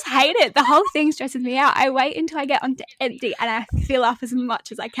 Like, I just hate it. The whole thing stresses me out. I wait until I get onto empty and I fill up as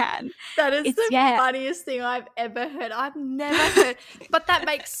much as I can. That is the funniest thing I've ever heard. I've never heard, but that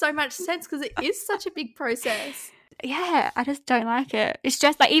makes so much sense because it is such a big process. Yeah, I just don't like it. It's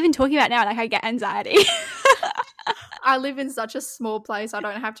just like even talking about it now, like I get anxiety. I live in such a small place. I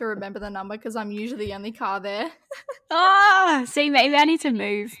don't have to remember the number because I'm usually the only car there. See, maybe I need to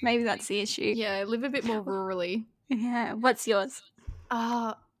move. Maybe that's the issue. Yeah, I live a bit more rurally. Yeah. What's yours?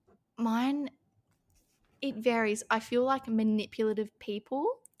 Mine, it varies. I feel like manipulative people.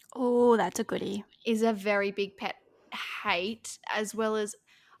 Oh, that's a goodie. Is a very big pet hate, as well as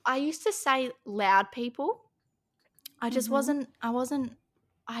I used to say loud people. I just wasn't,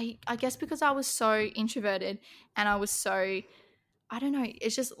 I guess because I was so introverted and I was so, I don't know,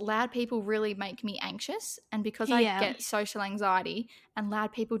 it's just loud people really make me anxious. And because I get social anxiety and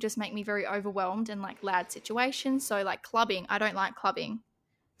loud people just make me very overwhelmed in like loud situations. So like clubbing, I don't like clubbing.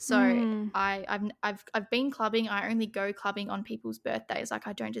 So I've been clubbing. I only go clubbing on people's birthdays. Like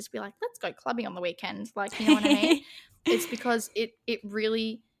I don't just be like, let's go clubbing on the weekend. Like, you know what I mean? It's because it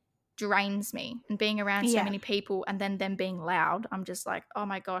really drains me, and being around so many people and then them being loud, I'm just like, oh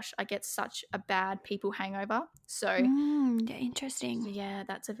my gosh, I get such a bad people hangover. So interesting. Yeah,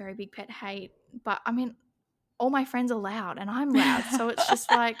 that's a very big pet hate. But I mean, all my friends are loud and I'm loud, so it's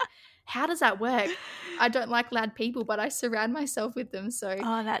just like, how does that work? I don't like loud people, but I surround myself with them. So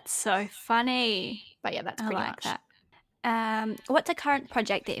that's so funny. But yeah, that's pretty much that. What's a current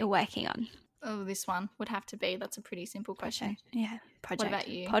project that you're working on? Oh, this one would have to be. That's a pretty simple question. Yeah. Project. What about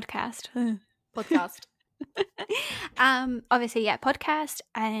you? Podcast. Obviously, podcast.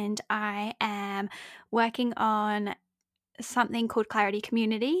 And I am working on something called Clarity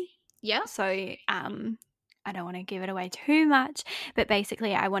Community. Yeah. So I don't want to give it away too much, but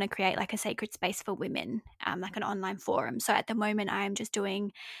basically I want to create like a sacred space for women, like an online forum. So at the moment I'm just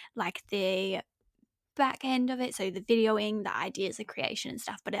doing like the back end of it, so the videoing, the ideas, the creation and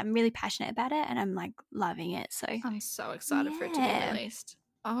stuff, but I'm really passionate about it and I'm like loving it. So I'm so excited for it to be released.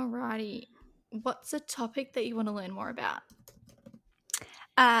 Alrighty, what's a topic that you want to learn more about?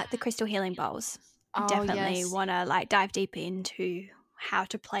 The crystal healing bowls. Definitely want to like dive deep into how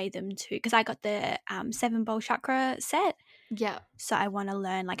to play them too, because I got the 7-bowl chakra set. Yeah, so I want to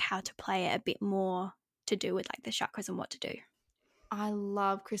learn like how to play it a bit more to do with like the chakras and what to do. I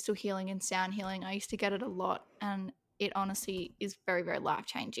love crystal healing and sound healing. I used to get it a lot and it honestly is very, very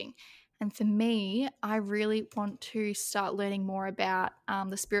life-changing. And for me, I really want to start learning more about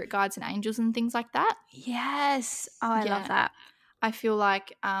the spirit guides and angels and things like that. Yes. Oh, I love that. I feel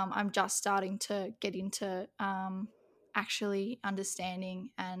like I'm just starting to get into actually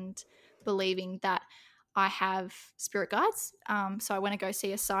understanding and believing that I have spirit guides. So I want to go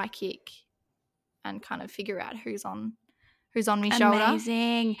see a psychic and kind of figure out who's on my shoulder.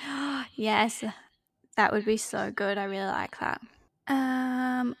 Amazing. Yes, that would be so good. I really like that.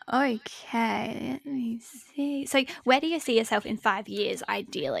 Okay, let me see. So where do you see yourself in 5 years,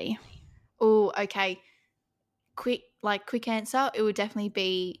 ideally? Oh, okay. Quick answer. It would definitely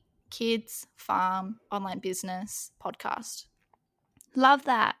be kids, farm, online business, podcast. Love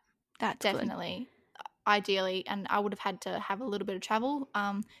that. That's definitely. Good. Ideally, and I would have had to have a little bit of travel.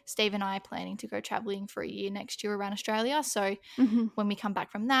 Steve and I are planning to go traveling for a year next year around Australia. So when we come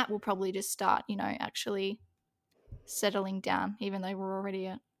back from that, we'll probably just start, actually settling down, even though we're already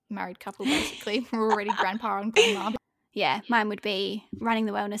a married couple, basically. We're already grandpa and grandma. Yeah, mine would be running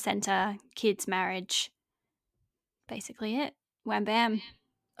the wellness centre, kids, marriage, basically it. Wham bam.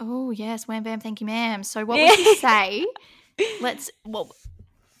 Oh, yes, wham bam, thank you, ma'am. So what would you say?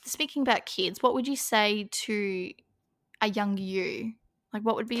 Speaking about kids, what would you say to a young you? Like,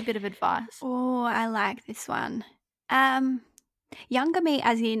 what would be a bit of advice? Oh, I like this one. Younger me,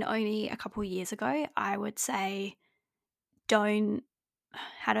 as in only a couple of years ago, I would say don't,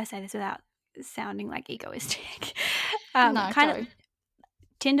 how do I say this without sounding like egoistic?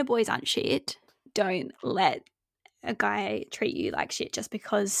 Tinder boys aren't shit. Don't let a guy treat you like shit just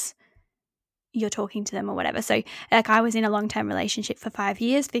because you're talking to them or whatever. So like I was in a long-term relationship for 5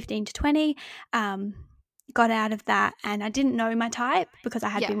 years, 15 to 20, got out of that, and I didn't know my type because I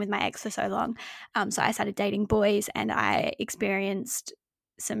had been with my ex for so long. So I started dating boys, and I experienced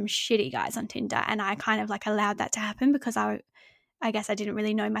some shitty guys on Tinder, and I kind of like allowed that to happen because I guess I didn't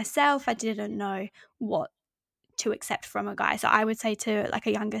really know myself. I didn't know what to accept from a guy. So I would say to like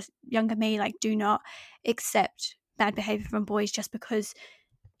a younger me, like, do not accept bad behavior from boys just because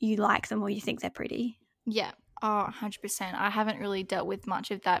you like them or you think they're pretty. Yeah. Oh, 100%. I haven't really dealt with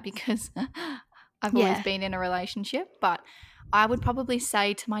much of that because I've always been in a relationship, but I would probably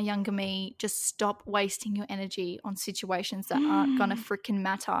say to my younger me, just stop wasting your energy on situations that aren't going to freaking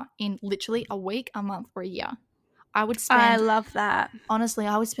matter in literally a week, a month, or a year. I love that. Honestly,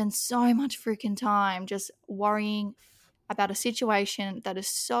 I would spend so much freaking time just worrying about a situation that is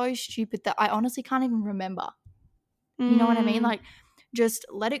so stupid that I honestly can't even remember. You know what I mean? Like, just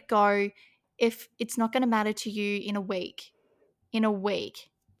let it go. If it's not going to matter to you in a week,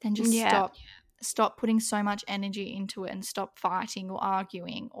 then just stop putting so much energy into it and stop fighting or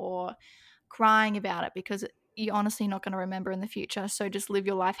arguing or crying about it because you're honestly not going to remember in the future. So just live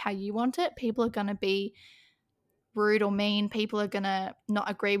your life how you want it. People are going to be rude or mean. People are going to not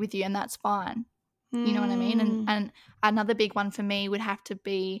agree with you, and that's fine. You know what I mean? And another big one for me would have to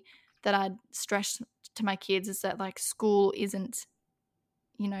be that I'd stress to my kids is that like school isn't,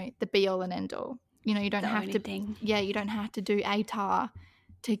 you know, the be all and end all. You know, you don't have to you don't have to do ATAR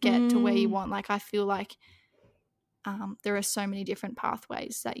to get to where you want. Like I feel like there are so many different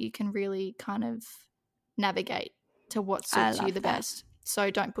pathways that you can really kind of navigate to what suits you the best.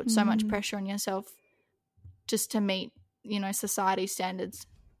 So don't put so much pressure on yourself just to meet, you know, society standards.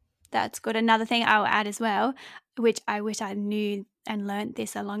 That's good. Another thing I'll add as well, which I wish I knew and learnt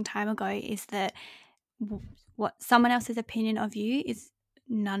this a long time ago, is that what someone else's opinion of you is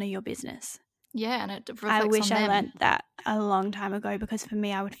none of your business. Yeah, and it reflects I wish on I them. learnt that a long time ago because for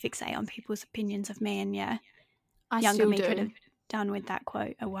me, I would fixate on people's opinions of me, and younger me could have done with that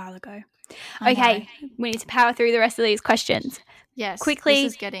quote a while ago. Okay, we need to power through the rest of these questions. Yes, quickly.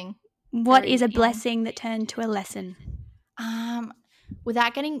 This is getting. What is a blessing that turned to a lesson?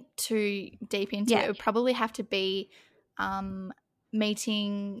 Without getting too deep into it, it would probably have to be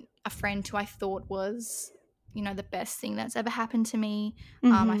meeting a friend who I thought was, you know, the best thing that's ever happened to me.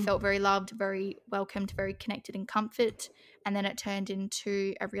 I felt very loved, very welcomed, very connected in comfort, and then it turned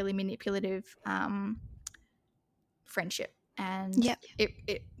into a really manipulative friendship. And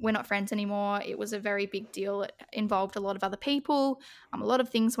we're not friends anymore. It was a very big deal. It involved a lot of other people. A lot of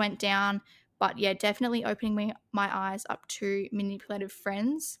things went down. But yeah, definitely opening my eyes up to manipulative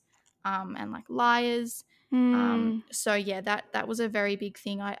friends and like liars. So yeah, that was a very big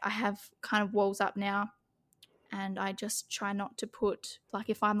thing. I have kind of walls up now, and I just try not to put, like,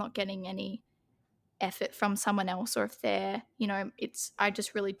 if I'm not getting any effort from someone else, or if they're, you know, I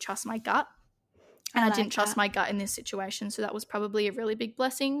just really trust my gut. And I didn't trust my gut in this situation. So that was probably a really big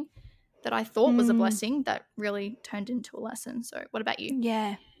blessing that I thought was a blessing that really turned into a lesson. So what about you?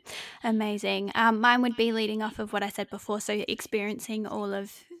 Yeah. Amazing. Mine would be leading off of what I said before. So experiencing all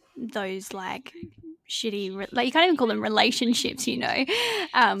of those like shitty, like you can't even call them relationships, you know.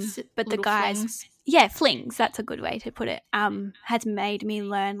 But the guys, flings. That's a good way to put it. Has made me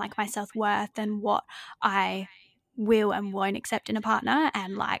learn like my self-worth and what I will and won't accept in a partner.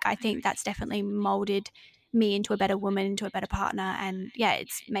 And like I think that's definitely molded me into a better woman, into a better partner. And yeah,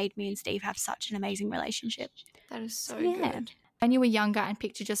 it's made me and Steve have such an amazing relationship. That is so good. When you were younger and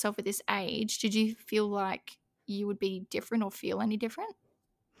pictured yourself at this age, did you feel like you would be different or feel any different?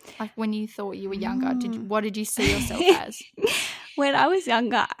 Like when you thought you were younger, what did you see yourself as? When I was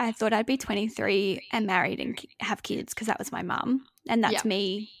younger, I thought I'd be 23 and married and have kids because that was my mum. And that's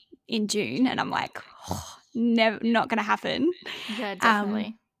me in June. And I'm like, never, not going to happen. Yeah,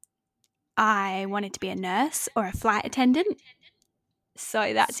 definitely. I wanted to be a nurse or a flight attendant.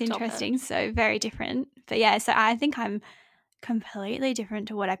 So that's interesting. So very different. But yeah, so I think I'm completely different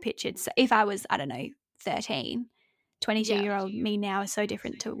to what I pictured. So if I was, I don't know, 13, 22-year-old me now is so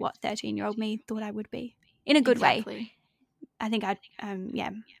different to what 13-year-old me thought I would be in a good way. I think I'd,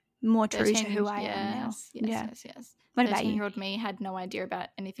 more true to who I am now. Yes. What about you? 13-year-old me had no idea about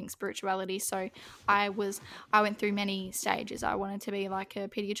anything spirituality. So I went through many stages. I wanted to be like a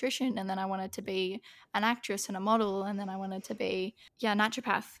pediatrician, and then I wanted to be an actress and a model, and then I wanted to be a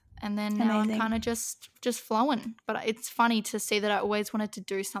naturopath. And then now I'm kind of just flowing. But it's funny to see that I always wanted to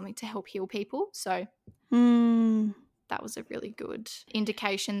do something to help heal people. So that was a really good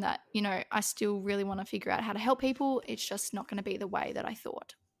indication that, you know, I still really want to figure out how to help people. It's just not going to be the way that I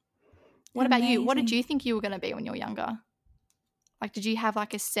thought. What about you? What did you think you were going to be when you were younger? Like, did you have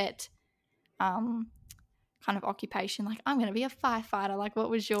like a set kind of occupation? Like, I'm going to be a firefighter. Like, what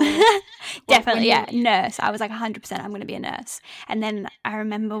was your Definitely, nurse. I was like 100% I'm going to be a nurse. And then I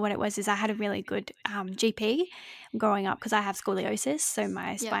remember what it was is I had a really good GP growing up because I have scoliosis, so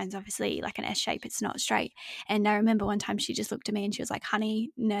my spine's obviously like an S shape, it's not straight. And I remember one time she just looked at me and she was like,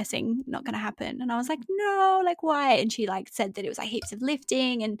 honey, nursing not going to happen. And I was like, no, like why? And she like said that it was like heaps of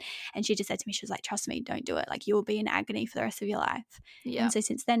lifting, and she just said to me, she was like, trust me, don't do it, like you'll be in agony for the rest of your life. And so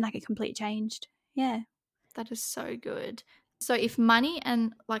since then, like it completely changed. That is so good. So if money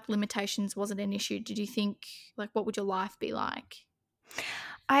and like limitations wasn't an issue, did you think, like, what would your life be like?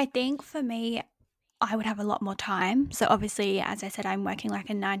 I think for me, I would have a lot more time. So obviously, as I said, I'm working like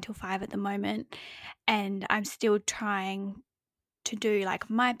a 9 to 5 at the moment, and I'm still trying to do like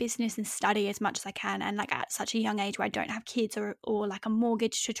my business and study as much as I can, and like at such a young age where I don't have kids or like a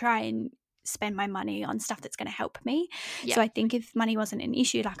mortgage to try and spend my money on stuff that's going to help me. So I think if money wasn't an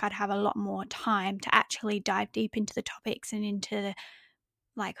issue, like I'd have a lot more time to actually dive deep into the topics and into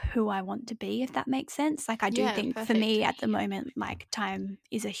like who I want to be, if that makes sense. Like I do think for me at the moment, like time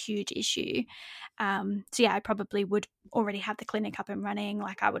is a huge issue. So I probably would already have the clinic up and running.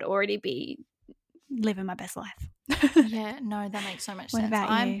 Like I would already be living my best life. No, that makes so much sense. What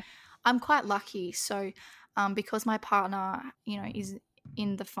about you? I'm quite lucky. So because my partner, is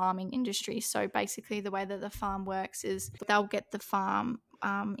in the farming industry. So basically the way that the farm works is they'll get the farm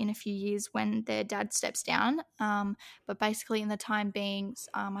in a few years when their dad steps down. But basically in the time being,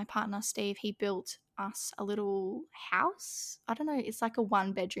 my partner Steve, he built us a little house. I don't know, it's like a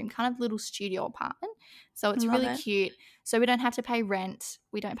 1-bedroom kind of little studio apartment. So it's really cute. So we don't have to pay rent.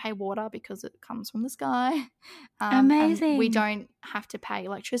 We don't pay water because it comes from the sky. Amazing. And we don't have to pay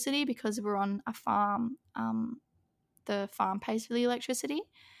electricity because we're on a farm. The farm pays for the electricity.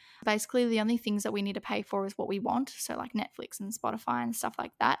 Basically, the only things that we need to pay for is what we want, so like Netflix and Spotify and stuff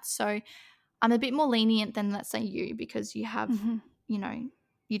like that. So I'm a bit more lenient than, let's say, you, because you have, you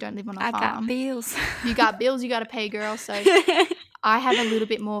don't live on a farm. I got bills. You got bills you got to pay, girl. So I have a little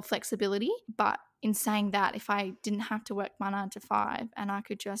bit more flexibility. But in saying that, if I didn't have to work my 9 to 5 and I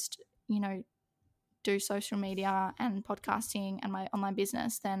could just, do social media and podcasting and my online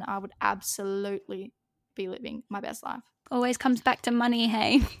business, then I would absolutely be living my best life. Always comes back to money,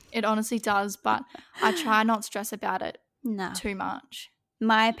 hey? It honestly does, but I try not to stress about it too much.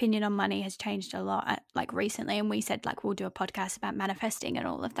 My opinion on money has changed a lot like recently, and we said like we'll do a podcast about manifesting and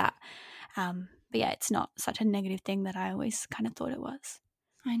all of that. But yeah, it's not such a negative thing that I always kind of thought it was.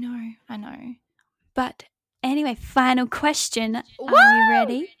 I know. But anyway, final question. Woo! Are we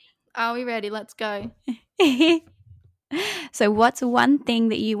ready? Are we ready? Let's go. So what's one thing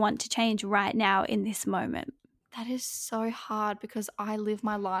that you want to change right now in this moment? That is so hard because I live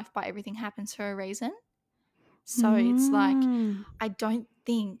my life by everything happens for a reason. So it's like, I don't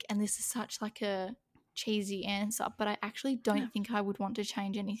think, and this is such like a cheesy answer, but I actually don't think I would want to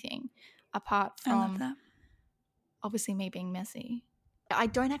change anything apart from obviously me being messy. I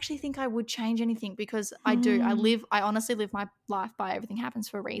don't actually think I would change anything because I do. I honestly live my life by everything happens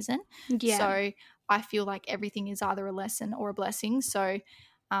for a reason. Yeah. So I feel like everything is either a lesson or a blessing. So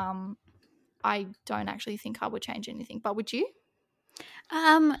I don't actually think I would change anything. But would you?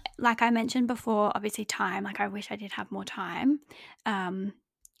 Like I mentioned before, obviously time. Like I wish I did have more time.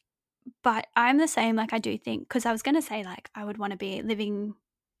 But I'm the same. Like I do think, because I was going to say like I would want to be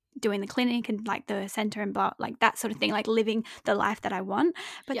doing the clinic and like the center and blah, like that sort of thing, like living the life that I want.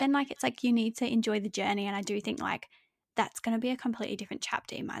 But then like it's like you need to enjoy the journey, and I do think like that's going to be a completely different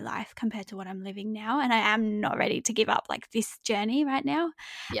chapter in my life compared to what I'm living now, and I am not ready to give up like this journey right now.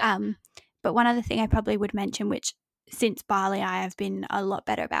 But one other thing I probably would mention, which since Bali I have been a lot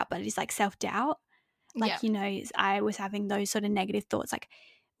better about, but it's like self-doubt. Like I was having those sort of negative thoughts, like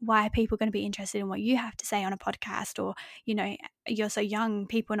why are people going to be interested in what you have to say on a podcast? Or, you're so young,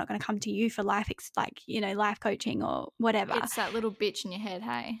 people are not going to come to you for life, life coaching or whatever. It's that little bitch in your head,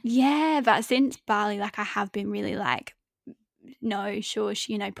 hey? Yeah, but since Bali, like I have been really like, no,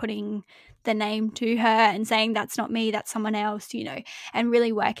 shush, putting the name to her and saying that's not me, that's someone else, and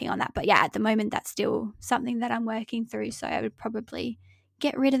really working on that. But yeah, at the moment, that's still something that I'm working through. So I would probably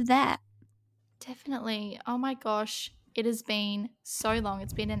get rid of that. Definitely. Oh my gosh. It has been so long.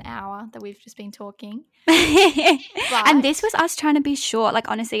 It's been an hour that we've just been talking. And this was us trying to be short. Like,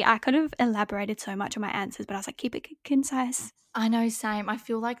 honestly, I could have elaborated so much on my answers, but I was like, keep it concise. I know, same. I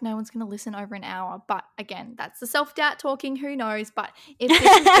feel like no one's going to listen over an hour. But again, that's the self-doubt talking. Who knows? But if this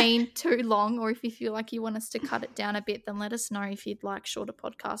has been too long, or if you feel like you want us to cut it down a bit, then let us know if you'd like shorter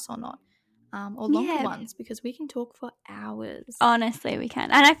podcasts or not. Or longer ones, because we can talk for hours. Honestly, we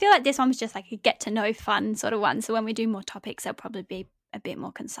can. And I feel like this one was just like a get to know fun sort of one. So when we do more topics, they'll probably be a bit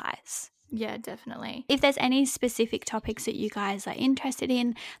more concise. Yeah, definitely. If there's any specific topics that you guys are interested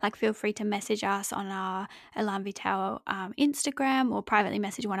in, like feel free to message us on our Elan Vital Instagram, or privately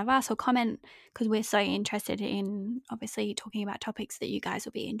message one of us, or comment, because we're so interested in obviously talking about topics that you guys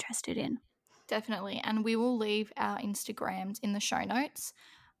will be interested in. Definitely. And we will leave our Instagrams in the show notes,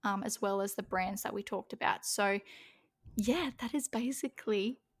 as well as the brands that we talked about. So yeah, that is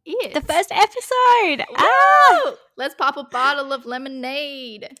basically it. The first episode. Let's pop a bottle of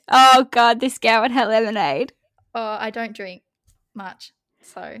lemonade. Oh God, this girl and her lemonade. Oh, I don't drink much,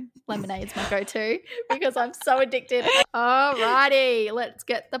 so lemonade's my go-to because I'm so addicted. Alrighty, let's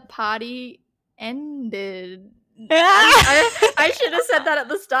get the party ended. I should have said that at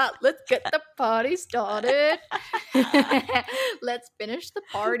the start. Let's get the party started. Let's finish the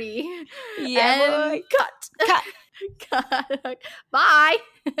party. Yeah, and cut. Bye.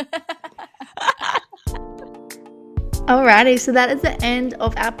 Alrighty, so that is the end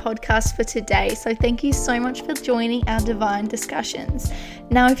of our podcast for today. So thank you so much for joining our divine discussions.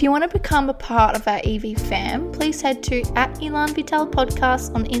 Now, if you want to become a part of our EV fam, please head to @Elan Vital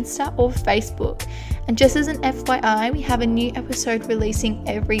Podcast on Insta or Facebook. And just as an FYI, we have a new episode releasing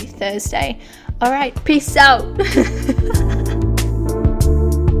every Thursday. Alright, peace out.